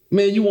get,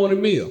 man, you want a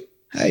meal.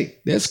 Hey,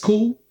 that's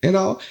cool. And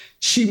all.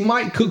 She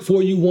might cook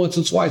for you once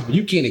or twice, but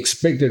you can't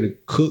expect her to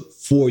cook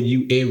for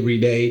you every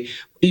day,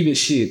 even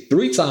shit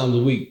 3 times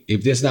a week.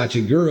 If that's not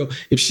your girl,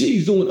 if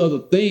she's doing other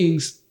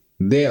things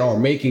that are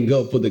making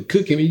up for the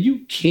cooking, I mean, you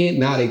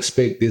cannot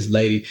expect this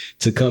lady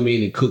to come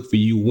in and cook for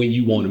you when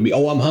you want to meet.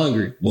 Oh, I'm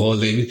hungry. Well,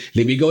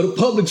 let me go to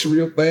Publix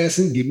real fast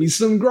and get me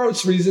some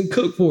groceries and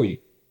cook for you.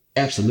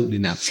 Absolutely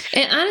not.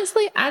 And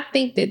honestly, I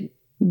think that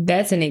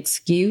that's an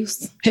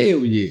excuse.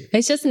 Hell yeah.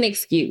 It's just an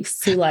excuse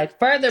to like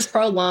further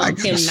prolong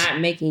him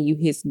not making you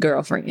his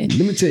girlfriend.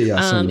 Let me tell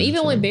y'all something.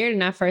 Even when Baird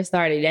and I first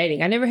started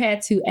dating, I never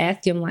had to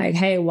ask him like,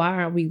 hey, why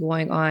aren't we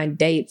going on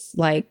dates?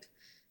 Like,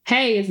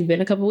 hey, it's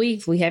been a couple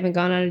weeks. We haven't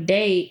gone on a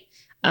date.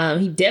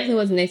 He definitely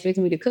wasn't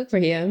expecting me to cook for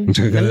him.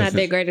 I'm not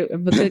that great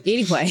of a cook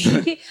anyway.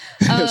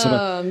 That's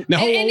another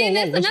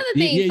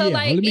thing. Yeah.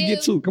 Let me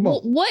get to it. Come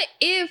on. What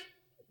if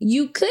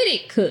you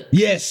couldn't cook?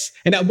 Yes.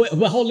 And but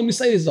hold, let me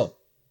say this though.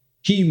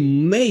 He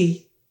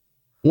may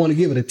want to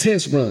give it a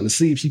test run to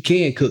see if she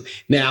can cook.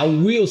 Now, I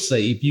will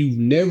say, if you've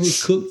never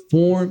cooked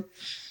for him,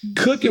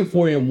 cooking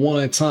for him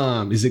one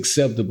time is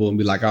acceptable and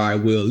be like, all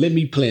right, well, let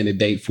me plan a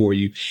date for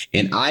you.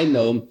 And I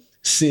know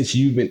since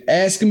you've been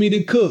asking me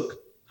to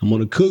cook, I'm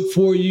going to cook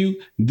for you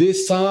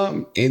this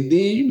time. And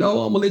then, I'm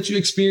going to let you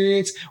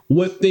experience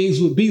what things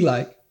would be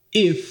like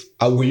if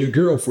I were your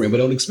girlfriend. But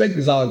don't expect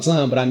this all the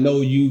time. But I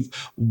know you've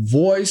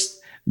voiced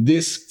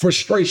this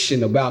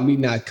frustration about me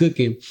not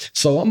cooking.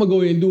 So I'm going to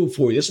go ahead and do it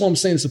for you. That's what I'm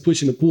saying. It's a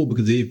push and a pull,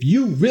 because if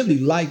you really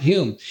like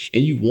him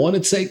and you want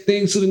to take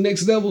things to the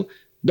next level,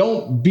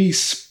 don't be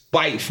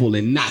spiteful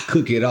and not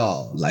cook at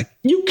all. Like,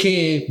 you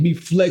can be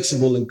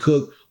flexible and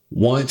cook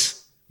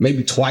once,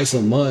 maybe twice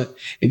a month,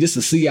 and just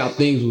to see how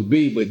things would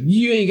be. But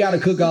you ain't got to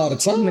cook all the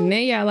time. But now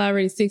y'all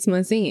already 6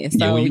 months in. So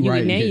now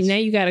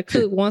you got to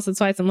cook once or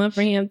twice a month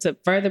for him to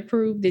further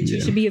prove that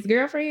you should be his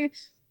girlfriend?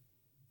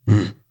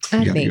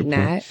 I think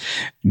not.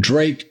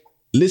 Drake,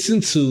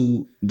 listen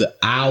to the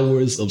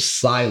Hours of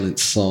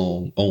Silence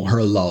song on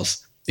Her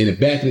Loss. In the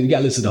back of it, you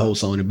gotta listen to the whole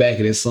song. In the back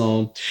of that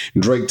song,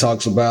 Drake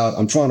talks about,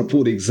 I'm trying to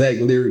pull the exact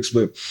lyrics,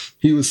 but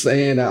he was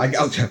saying, I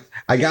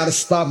gotta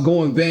stop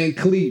going Van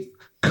Cleef,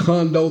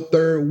 condo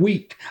third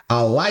week.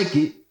 I like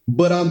it,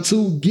 but I'm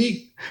too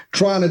geek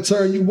trying to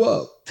turn you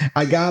up.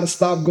 I gotta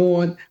stop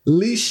going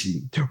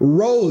Leashy,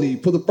 Rolly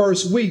for the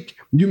first week.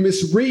 You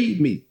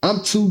misread me.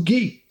 I'm too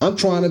geek. I'm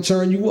trying to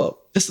turn you up.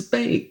 That's the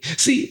thing.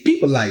 See,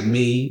 people like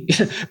me,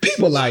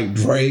 people like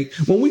Drake,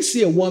 when we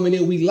see a woman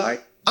that we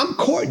like, I'm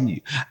courting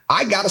you.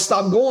 I got to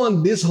stop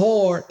going this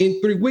hard in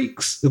 3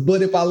 weeks.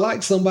 But if I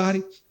like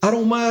somebody, I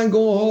don't mind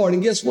going hard.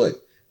 And guess what?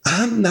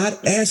 I'm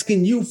not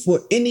asking you for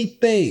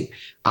anything.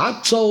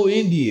 I told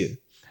India,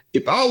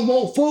 if I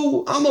want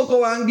food, I'm going to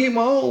go out and get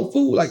my own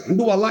food. Like,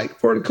 do I like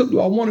for her to cook?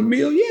 Do I want a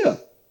meal? Yeah.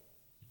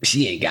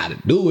 She ain't got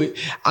to do it.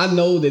 I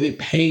know that it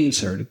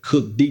pains her to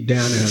cook deep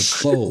down in her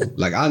soul.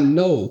 Like, I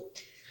know.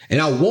 And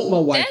I want my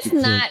wife to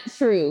cook. That's not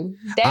true.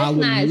 I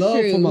would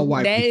love for my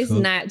wife to cook. That is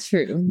not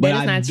true. But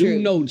I do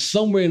know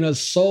somewhere in her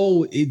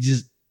soul, it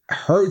just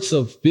hurts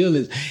her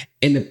feelings.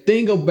 And the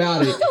thing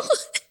about it,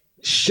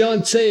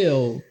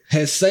 Chantel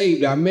has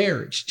saved our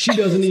marriage. She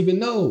doesn't even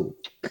know.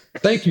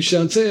 Thank you,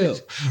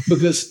 Chantel.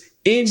 Because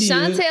India...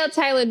 Chantel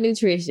Taylor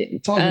Nutrition.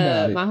 Talk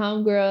about it. My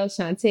homegirl,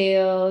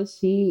 Chantel,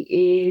 she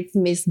is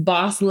Miss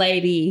Boss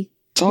Lady.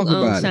 Talk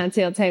about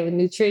Chantel Taylor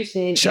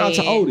Nutrition. Shout out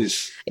to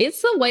Otis.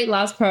 It's a weight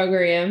loss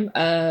program,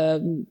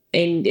 and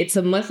it's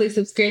a monthly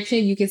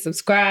subscription. You can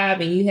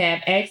subscribe, and you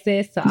have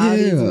access to all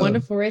these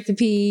wonderful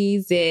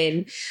recipes.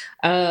 And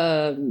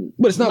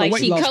but it's not like a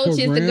weight loss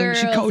program. The girls.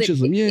 She coaches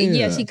them.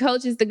 Yeah, she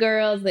coaches the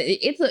girls.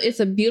 It's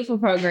a beautiful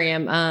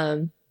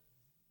program.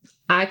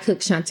 I cook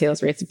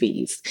Chantel's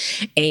recipes,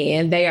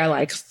 and they are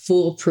like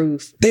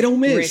foolproof. They don't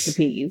miss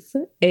recipes.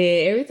 And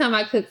every time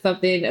I cook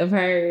something of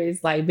hers,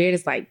 like Beard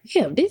is like,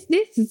 yeah, this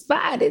is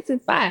fine. This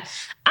is fine.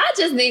 I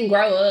just didn't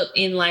grow up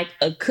in like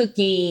a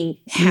cooking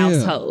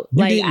household.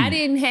 I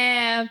didn't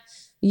have,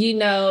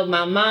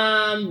 my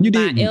mom,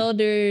 my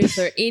elders,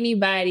 or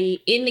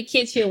anybody in the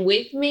kitchen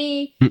with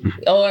me,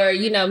 or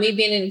me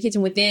being in the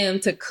kitchen with them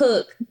to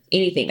cook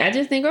anything. I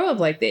just didn't grow up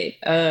like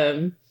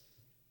that.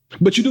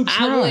 But you do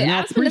try.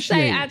 I was going to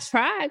say I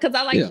try because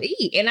I like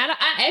to eat. And I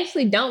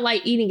actually don't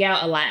like eating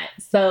out a lot.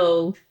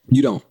 So...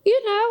 You don't?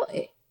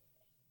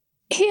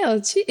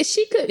 Hell,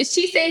 she could.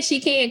 She said she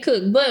can't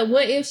cook, but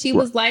what if she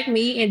was like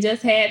me and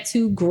just had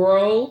to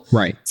grow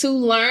Right. to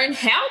learn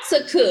how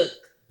to cook?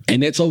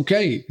 And that's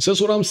okay. So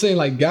that's what I'm saying.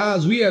 Like,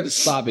 guys, we have to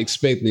stop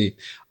expecting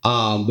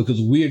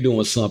because we're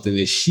doing something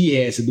that she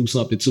has to do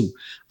something too.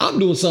 I'm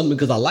doing something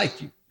because I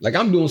like you. Like,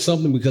 I'm doing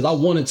something because I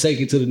want to take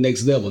it to the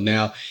next level.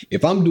 Now,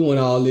 if I'm doing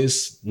all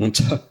this,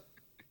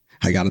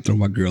 I got to throw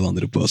my girl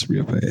under the bus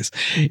real fast.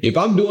 If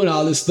I'm doing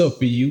all this stuff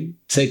for you,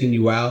 taking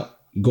you out,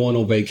 going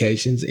on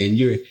vacations, and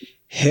you're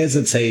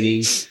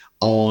hesitating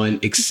on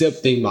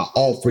accepting my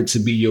offer to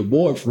be your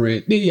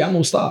boyfriend, then yeah, I'm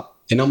going to stop.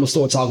 And I'm going to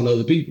start talking to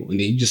other people. And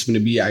then you're just going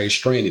to be out here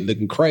stranded,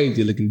 looking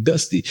crazy, looking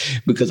dusty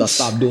because I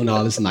stopped doing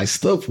all this nice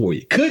stuff for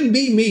you. Couldn't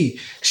be me.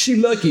 She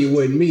lucky it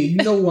wasn't me. You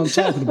know what I'm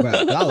talking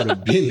about. I would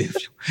have been there.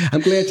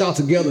 I'm glad y'all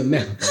together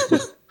now.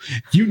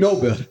 You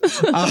know better.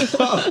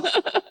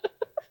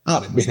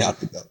 I'd have been out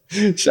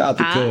together. Shout out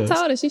to I Cuz.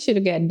 told her she should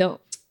have got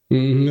dumped. Her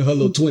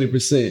little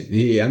 20%.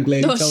 Yeah, I'm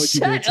glad you Oh, told you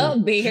that shut too.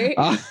 up, Barry.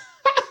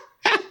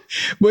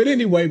 But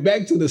anyway,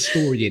 back to the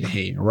story at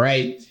hand,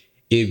 right?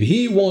 If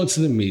he wants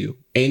the meal,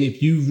 and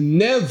if you've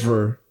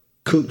never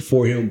cooked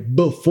for him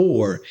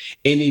before,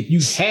 and if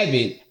you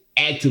haven't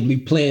actively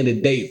planned a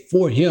date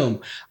for him,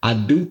 I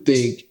do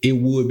think it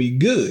would be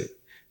good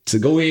to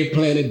go ahead and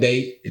plan a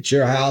date at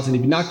your house. And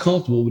if you're not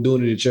comfortable with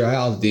doing it at your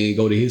house, then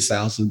go to his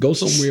house and go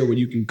somewhere where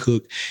you can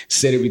cook,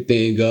 set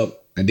everything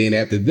up. And then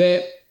after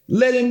that,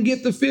 let him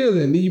get the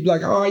feeling. Then you be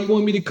like, all right, you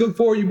want me to cook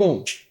for you?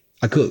 Boom.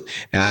 I cook.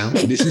 Now,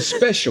 this is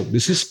special.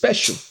 This is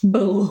special.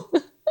 Boo.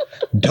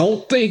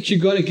 Don't think you're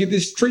going to get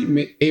this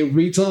treatment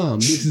every time.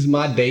 This is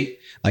my date.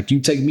 Like you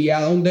take me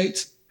out on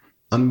dates,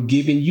 I'm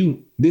giving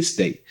you this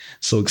date.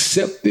 So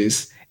accept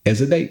this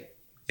as a date.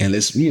 And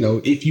let's,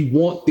 if you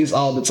want this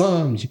all the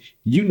time,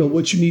 you know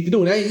what you need to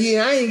do. And I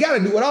ain't got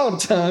to do it all the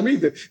time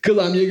either because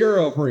I'm your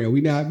girlfriend.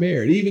 We not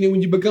married. Even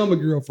when you become a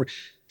girlfriend.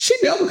 She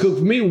never cooked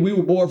for me when we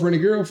were boyfriend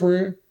and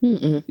girlfriend.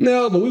 Mm-mm.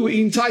 No, but we were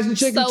eating Tyson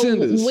chicken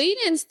tenders. We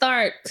didn't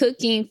start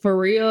cooking for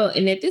real.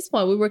 And at this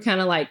point, we were kind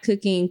of like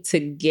cooking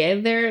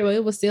together.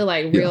 It was still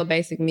like real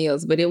basic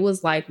meals. But it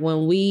was like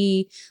when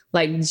we,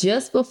 like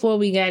just before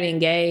we got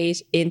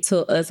engaged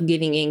into us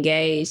getting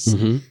engaged.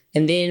 Mm-hmm.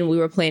 And then we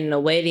were planning a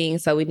wedding.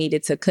 So we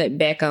needed to cut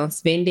back on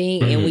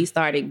spending. And we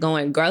started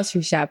going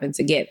grocery shopping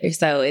together.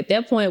 So at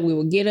that point, we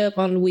would get up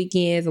on the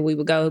weekends and we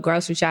would go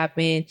grocery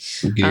shopping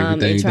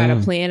and try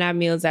to plan our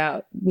meals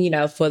out,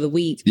 for the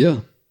week. Yeah.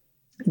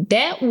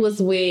 That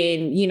was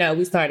when,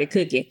 we started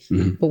cooking.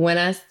 Mm-hmm. But when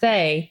I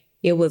say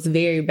it was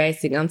very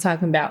basic, I'm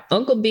talking about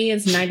Uncle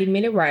Ben's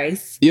 90-minute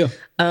rice. Yeah.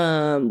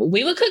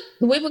 We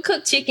would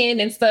cook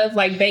chicken and stuff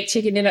like baked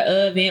chicken in the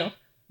oven.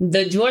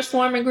 The George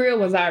Foreman grill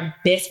was our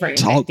best friend.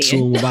 Talk back to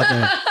then. him about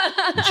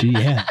that.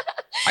 Yeah.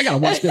 I gotta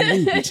watch that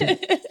movie too.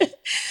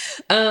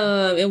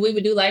 And we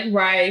would do like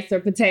rice or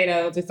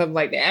potatoes or something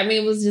like that. I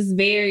mean, it was just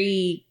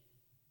we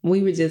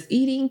were just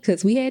eating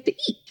because we had to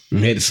eat.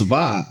 We had to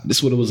survive.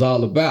 That's what it was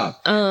all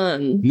about.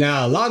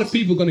 Now, a lot of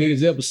people are gonna hear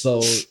this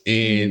episode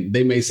and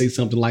they may say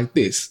something like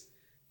this.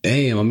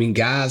 Damn, I mean,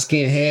 guys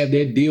can't have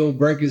their deal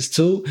breakers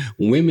too.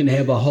 Women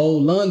have a whole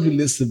laundry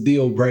list of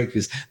deal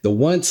breakers. The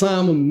one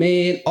time a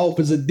man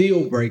offers a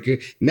deal breaker,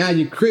 now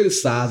you're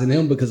criticizing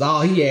him because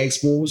all he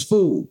asked for was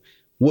food.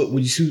 What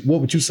would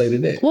you say to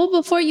that? Well,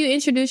 before you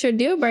introduce your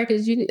deal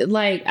breakers,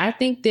 I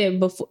think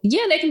that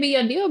they can be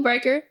your deal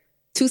breaker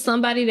to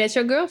somebody that's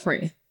your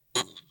girlfriend.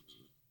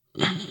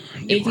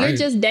 If you're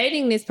just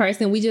dating this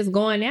person, we just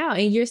going out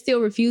and you're still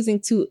refusing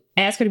to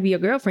ask her to be your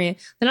girlfriend,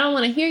 then I don't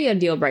want to hear your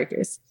deal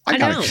breakers. I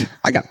don't.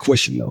 I got a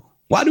question though.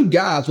 Why do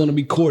guys want to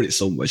be courted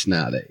so much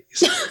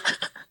nowadays?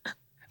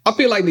 I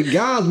feel like the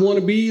guys want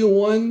to be the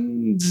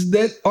ones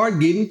that are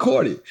getting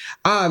courted.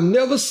 I've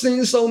never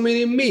seen so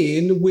many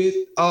men with,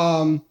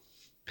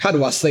 how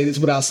do I say this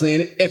without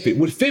saying it? Epic,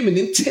 with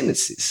feminine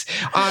tendencies.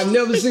 I've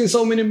never seen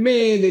so many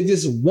men that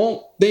just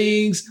want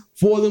things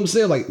for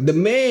themselves. Like the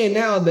man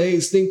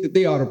nowadays think that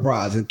they are the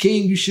prize. And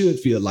King, you should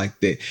feel like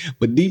that.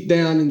 But deep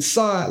down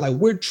inside, like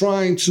we're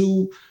trying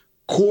to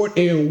court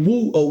and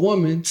woo a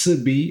woman to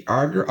be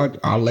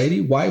our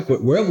lady, wife,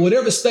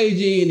 whatever stage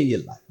you're in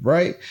your life,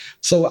 right?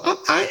 So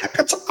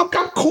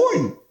I'm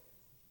courting.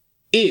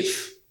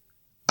 If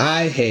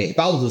I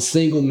was a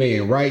single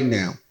man right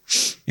now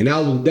and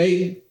I was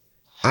dating,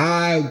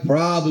 I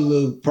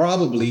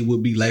probably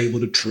would be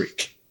labeled a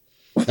trick.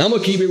 I'm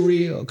gonna keep it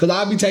real because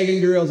I'll be taking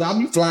girls, I'll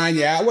be flying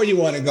you out. Where you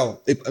want to go?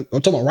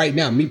 I'm talking about right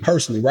now, me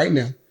personally, right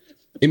now,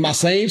 in my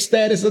same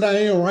status that I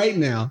am right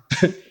now.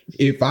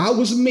 If I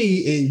was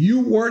me and you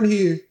weren't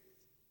here,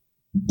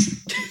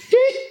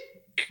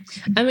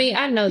 I mean,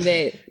 I know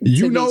that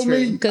you know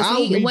me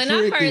because when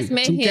I first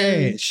met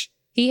him,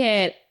 he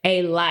had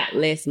a lot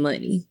less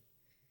money,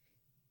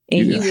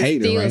 and he was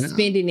still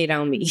spending it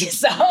on me.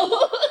 So.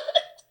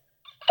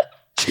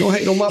 Don't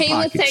hate on my he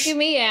pockets. was taking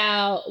me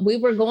out. We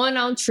were going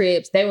on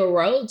trips. They were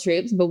road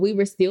trips, but we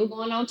were still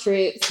going on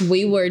trips.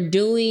 We were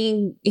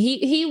doing,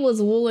 he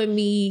was wooing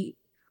me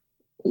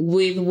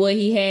with what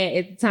he had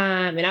at the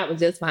time, and I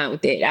was just fine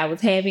with it. I was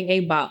having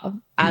a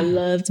ball. I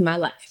loved my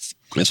life.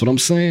 That's what I'm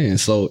saying.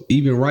 So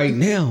even right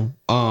now,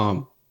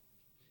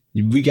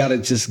 we gotta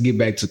just get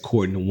back to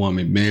courting a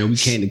woman, man. We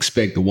can't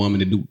expect a woman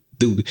to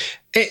do.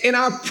 And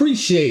I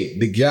appreciate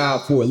the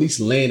guy for at least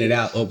laying it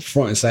out up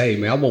front and say, hey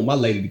man, I want my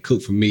lady to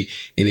cook for me.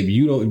 And if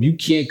you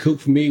can't cook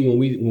for me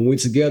when we're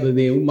together,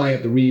 then we might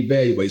have to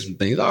reevaluate some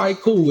things. All right,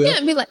 cool. Well,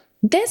 Yeah, be like,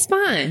 that's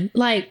fine.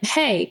 Like,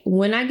 hey,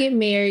 when I get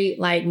married,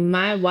 like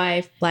my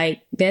wife,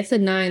 like that's a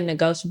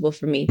non-negotiable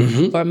for me,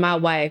 for my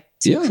wife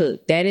to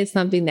cook. That is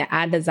something that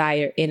I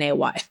desire in a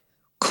wife.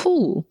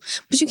 Cool.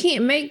 But you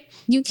can't make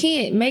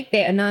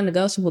that a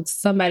non-negotiable to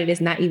somebody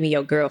that's not even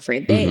your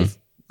girlfriend. That is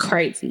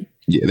crazy.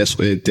 Yeah,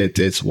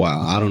 that's why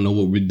I don't know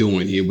what we're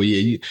doing here. But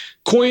yeah,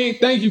 Queen,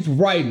 thank you for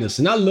writing us.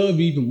 And I love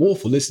you even more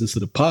for listening to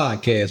the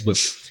podcast. But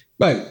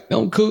right,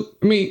 don't cook.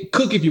 I mean,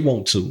 cook if you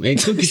want to.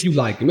 And cook if you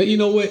like it. You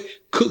know what?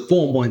 Cook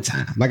for them one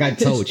time. Like I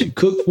told you,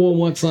 cook for them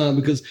one time.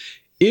 Because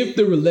if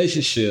the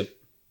relationship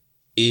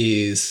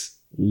is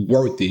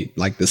worth it,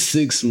 like the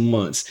 6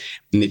 months,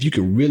 and if you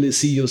can really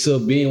see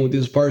yourself being with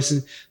this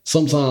person,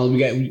 sometimes we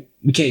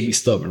can't be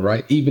stubborn,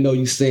 right? Even though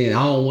you're saying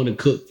I don't want to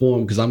cook for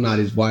him because I'm not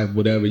his wife,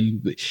 whatever.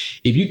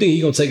 If you think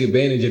he's gonna take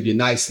advantage of your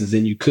niceness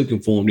and you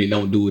cooking for him, then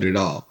don't do it at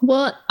all.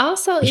 Well,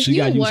 also if So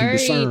you're you gotta use some worried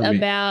discernment.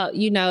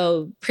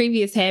 about,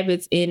 previous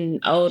habits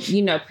in old,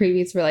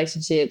 previous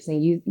relationships,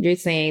 and you're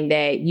saying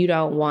that you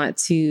don't want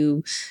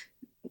to,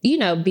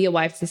 be a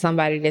wife to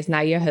somebody that's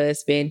not your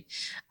husband.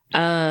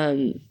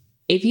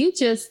 If you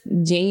just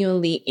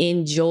genuinely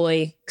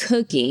enjoy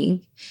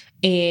cooking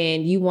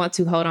and you want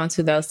to hold on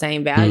to those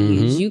same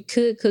values, you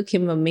could cook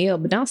him a meal,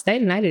 but don't stay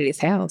the night at his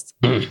house.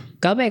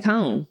 Go back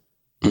home.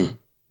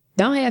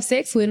 Don't have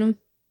sex with him.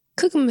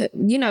 Cook him,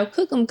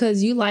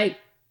 because you like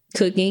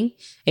cooking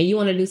and you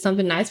want to do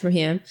something nice for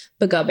him,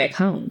 but go back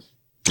home.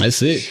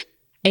 That's it.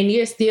 And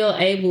you're still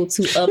able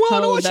to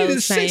uphold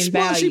those same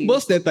values. She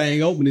bust that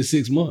thing open in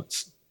 6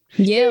 months.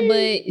 Yeah,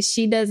 but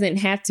she doesn't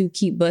have to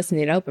keep busting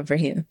it open for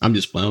him. I'm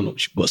just playing. I don't know if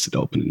she busted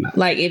open or not.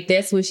 Like, if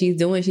that's what she's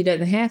doing, she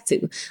doesn't have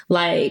to.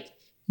 Like,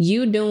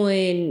 you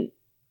doing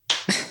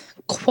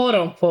quote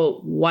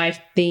unquote wife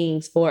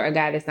things for a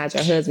guy that's not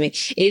your husband.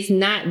 It's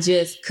not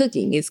just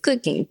cooking. It's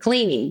cooking,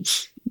 cleaning.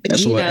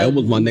 That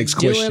was my next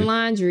question. Doing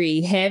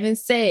laundry, having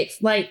sex,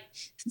 like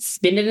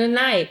spending the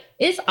night.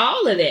 It's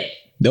all of that.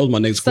 That was my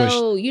next question.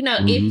 So,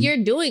 if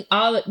you're doing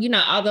all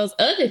those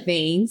other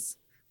things,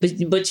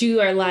 but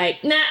you are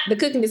like, nah, the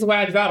cooking is where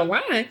I draw the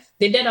line,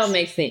 then that don't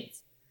make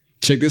sense.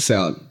 Check this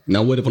out.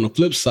 Now, what if on the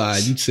flip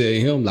side, you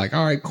tell him like,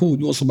 all right, cool,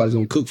 you want somebody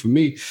gonna cook for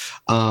me?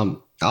 I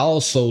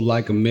also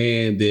like a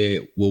man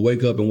that will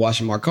wake up and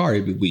wash my car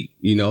every week,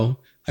 Like,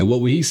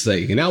 what would he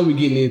say? And now we're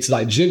getting into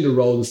like gender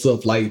roles and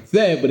stuff like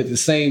that. But at the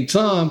same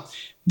time,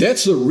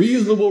 that's a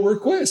reasonable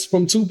request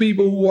from two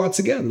people who are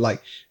together.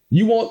 Like,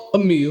 you want a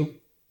meal,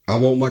 I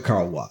want my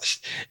car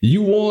washed.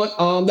 You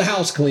want the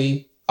house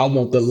clean, I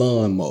want the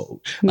lawn mowed.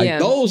 Like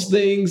those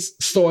things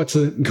start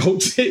to go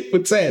tit for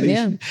tat.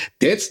 Yeah.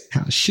 That's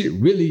how shit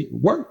really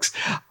works.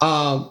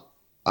 I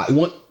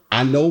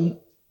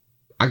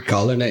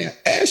call her name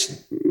Ashley.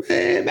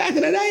 Man, back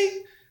in the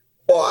day,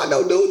 boy, I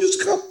know dude used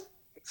to come.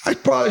 I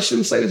probably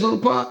shouldn't say this on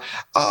the pod.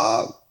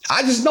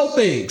 I just know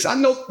things. I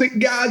know the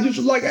guys used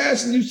to like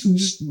Ashley used to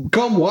just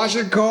come wash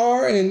her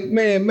car and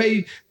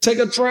may take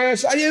a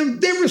trash.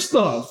 Different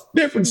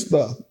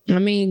stuff. I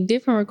mean,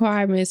 different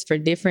requirements for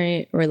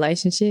different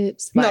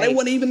relationships. No, they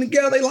weren't even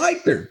together. They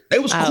liked her. They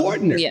was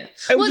courting her. Yeah.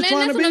 They Well, was just and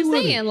trying that's to what be I'm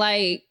with saying. her.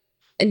 Like,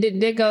 and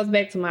that goes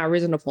back to my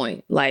original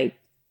point. Like,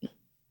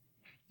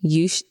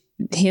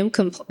 him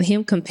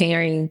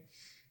comparing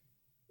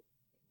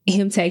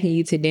him taking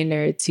you to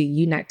dinner to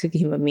you not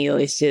cooking him a meal.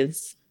 It's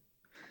just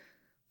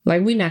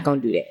like, we're not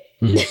gonna do that.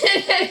 We're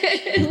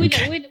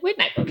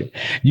not gonna do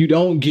that. You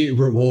don't get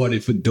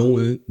rewarded for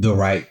doing the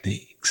right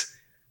things.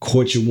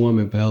 Court your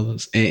woman,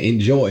 fellas, and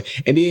enjoy.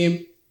 And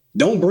then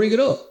don't bring it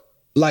up.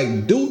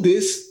 Like, do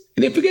this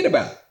and then forget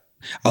about it.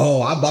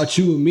 Oh, I bought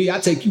you a meal. I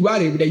take you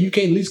out every day. You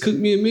can't at least cook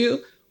me a meal?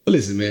 Well,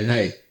 listen, man,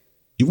 hey,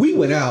 we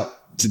went out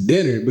to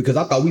dinner because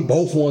I thought we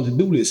both wanted to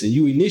do this and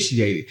you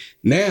initiated.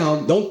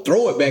 Now, don't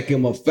throw it back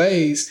in my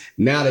face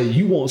now that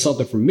you want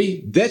something from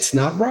me. That's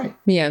not right.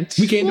 Yeah.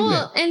 We can't do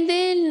that. And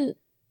then,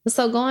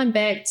 so going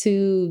back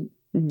to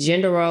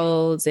gender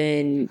roles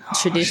and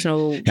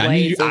traditional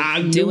ways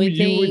of doing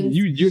things.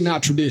 You're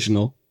not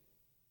traditional.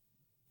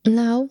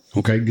 No.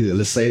 Okay, good.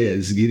 Let's say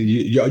that.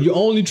 You're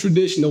only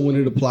traditional when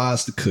it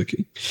applies to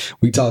cooking.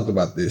 We talked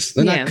about this.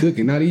 They're not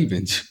cooking, not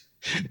even.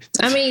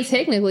 I mean,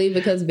 technically,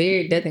 because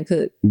Barry doesn't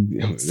cook.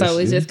 So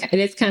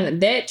it's kind of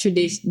that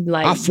tradition,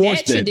 like I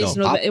forced that that,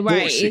 traditional,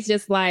 right? It's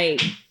just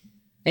like,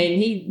 and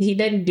he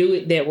doesn't do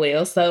it that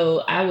well.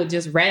 So I would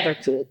just rather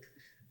cook.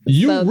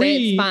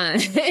 That's fine.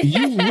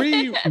 You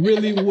read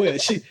really well.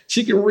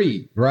 She can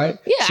read, right?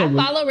 Yeah, so I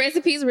follow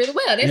recipes really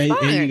well. That's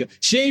fine.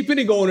 She ain't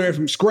finna go in there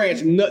from scratch.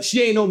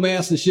 She ain't no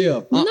master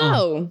chef.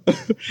 No.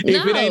 If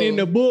it ain't in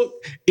the book,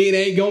 it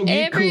ain't gonna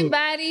get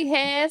Everybody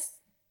has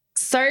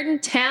certain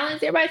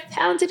talents. Everybody's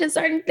talented in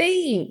certain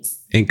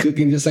things. And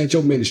cooking just ain't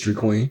your ministry,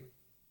 queen.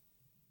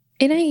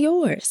 It ain't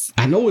yours.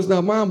 I know it's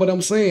not mine, but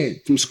I'm saying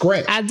from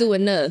scratch. I do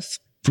enough.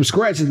 From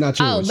scratch is not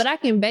yours. Oh, but I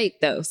can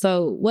bake though,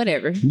 so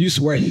whatever. You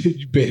swear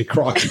you Betty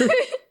Crocker.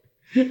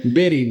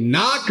 Betty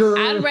Knocker.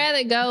 I'd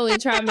rather go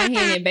and try my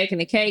hand at baking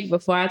a cake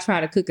before I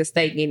try to cook a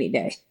steak any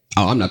day.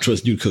 Oh, I'm not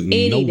trusting you to cook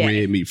no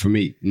red meat for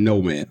me.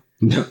 No, man.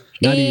 Not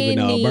even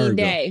a burger.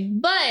 Day.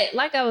 But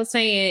like I was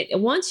saying,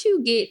 once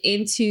you get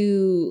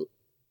into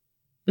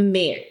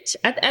marriage,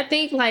 I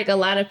think like a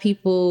lot of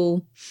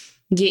people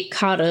get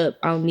caught up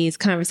on these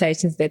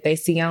conversations that they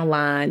see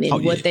online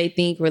and what they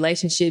think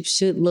relationships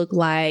should look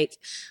like.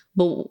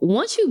 But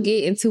once you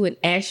get into an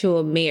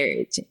actual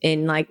marriage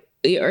and like,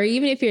 or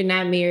even if you're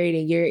not married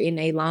and you're in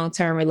a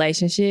long-term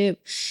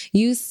relationship,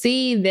 you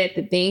see that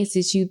the things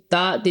that you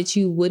thought that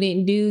you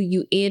wouldn't do,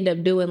 you end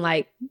up doing.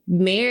 Like,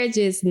 marriage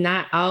is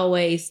not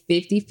always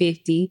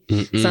 50-50.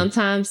 Mm-mm.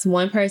 Sometimes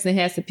one person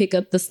has to pick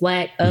up the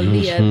slack of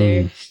the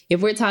other.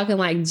 If we're talking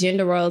like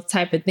gender roles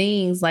type of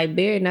things, like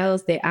Barry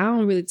knows that I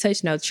don't really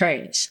touch no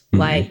trash.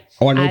 Like,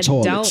 I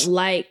don't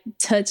like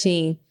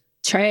touching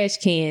trash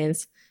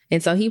cans.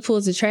 And so he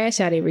pulls the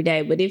trash out every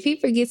day. But if he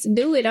forgets to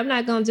do it, I'm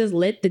not going to just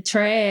let the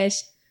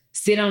trash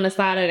sit on the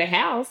side of the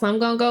house. I'm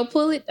going to go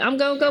pull it. I'm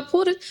going to go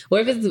pull it. Or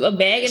if it's a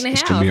bag in the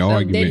house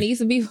that needs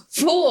to be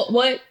full.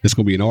 What? It's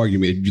going to be an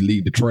argument if you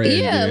leave the trash.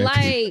 Yeah, there.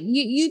 Like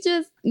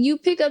you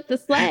pick up the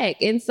slack.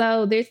 And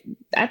so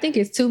I think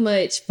it's too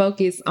much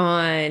focus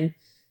on,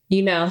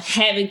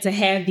 having to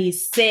have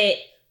these set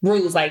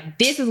rules. Like,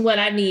 this is what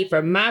I need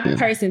for my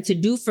person to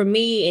do for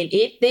me. And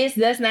if this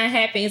does not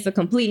happen, it's a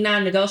complete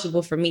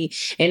non-negotiable for me.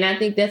 And I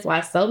think that's why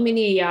so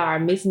many of y'all are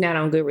missing out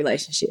on good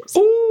relationships.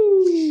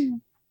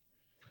 Ooh.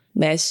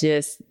 That's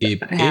just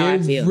how I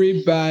feel. If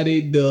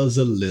everybody does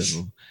a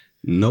little,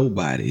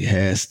 nobody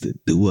has to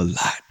do a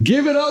lot.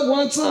 Give it up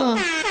one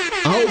time.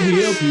 I hope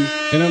we help you.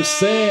 And I'm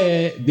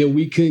sad that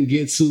we couldn't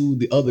get to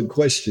the other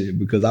question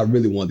because I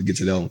really wanted to get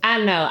to that one.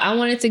 I know. I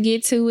wanted to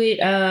get to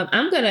it.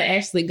 I'm going to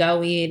actually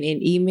go in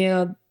and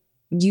email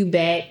you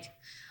back.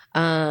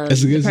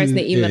 The person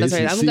that emailed us.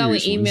 I'm going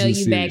to email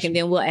you back and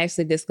then we'll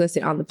actually discuss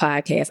it on the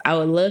podcast. I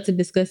would love to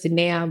discuss it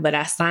now, but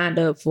I signed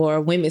up for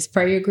a women's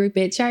prayer group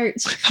at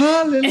church.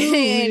 Hallelujah.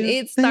 And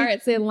it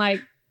starts in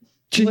like,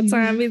 what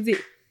time is it?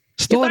 It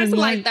starts in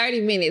like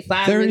 30 minutes. So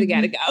I really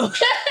got to go.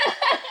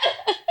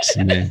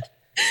 Man.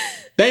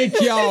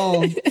 Thank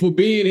y'all for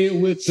being here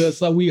with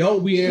us. We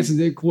hope we answered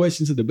their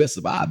questions to the best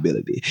of our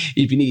ability.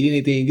 If you need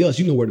anything else,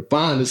 you know where to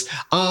find us.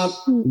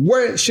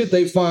 Where should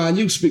they find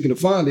you? Speaking of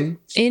finding,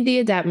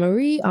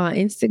 India.Marie on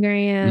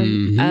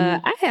Instagram.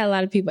 I had a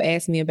lot of people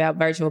ask me about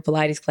virtual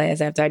Pilates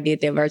class after I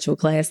did that virtual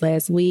class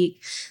last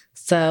week.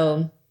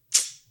 So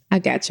I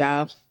got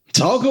y'all.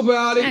 Talk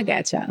about it. I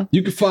got y'all.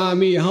 You can find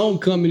me at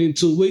homecoming in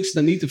 2 weeks.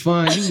 I need to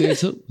find you there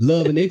too.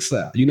 Love and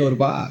Exile. You know the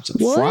vibes.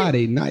 What?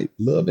 Friday night,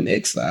 Love and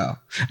Exile.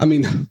 I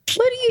mean, what do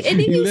you? And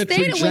then you said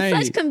it with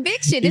such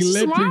conviction.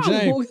 It's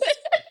wrong.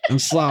 I'm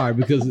sorry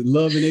because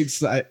Love and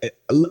Exile.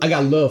 I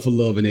got love for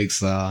Love and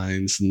Exile,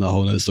 and it's a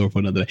whole other story for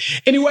another day.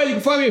 Anyway, you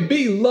can find me at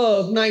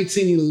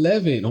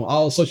BLove1911 on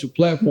all social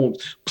platforms.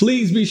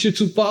 Please be sure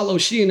to follow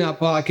She and I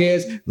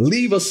Podcast.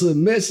 Leave us a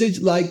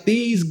message like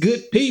these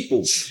good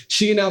people.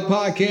 She and I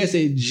Podcast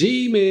at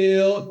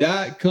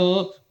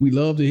gmail.com. We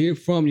love to hear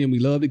from you and we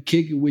love to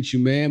kick it with you,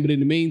 man. But in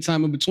the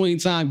meantime, in between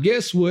time,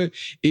 guess what?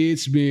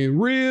 It's been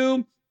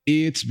real.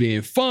 It's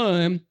been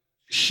fun.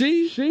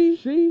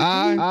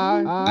 I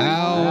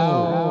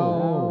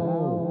out.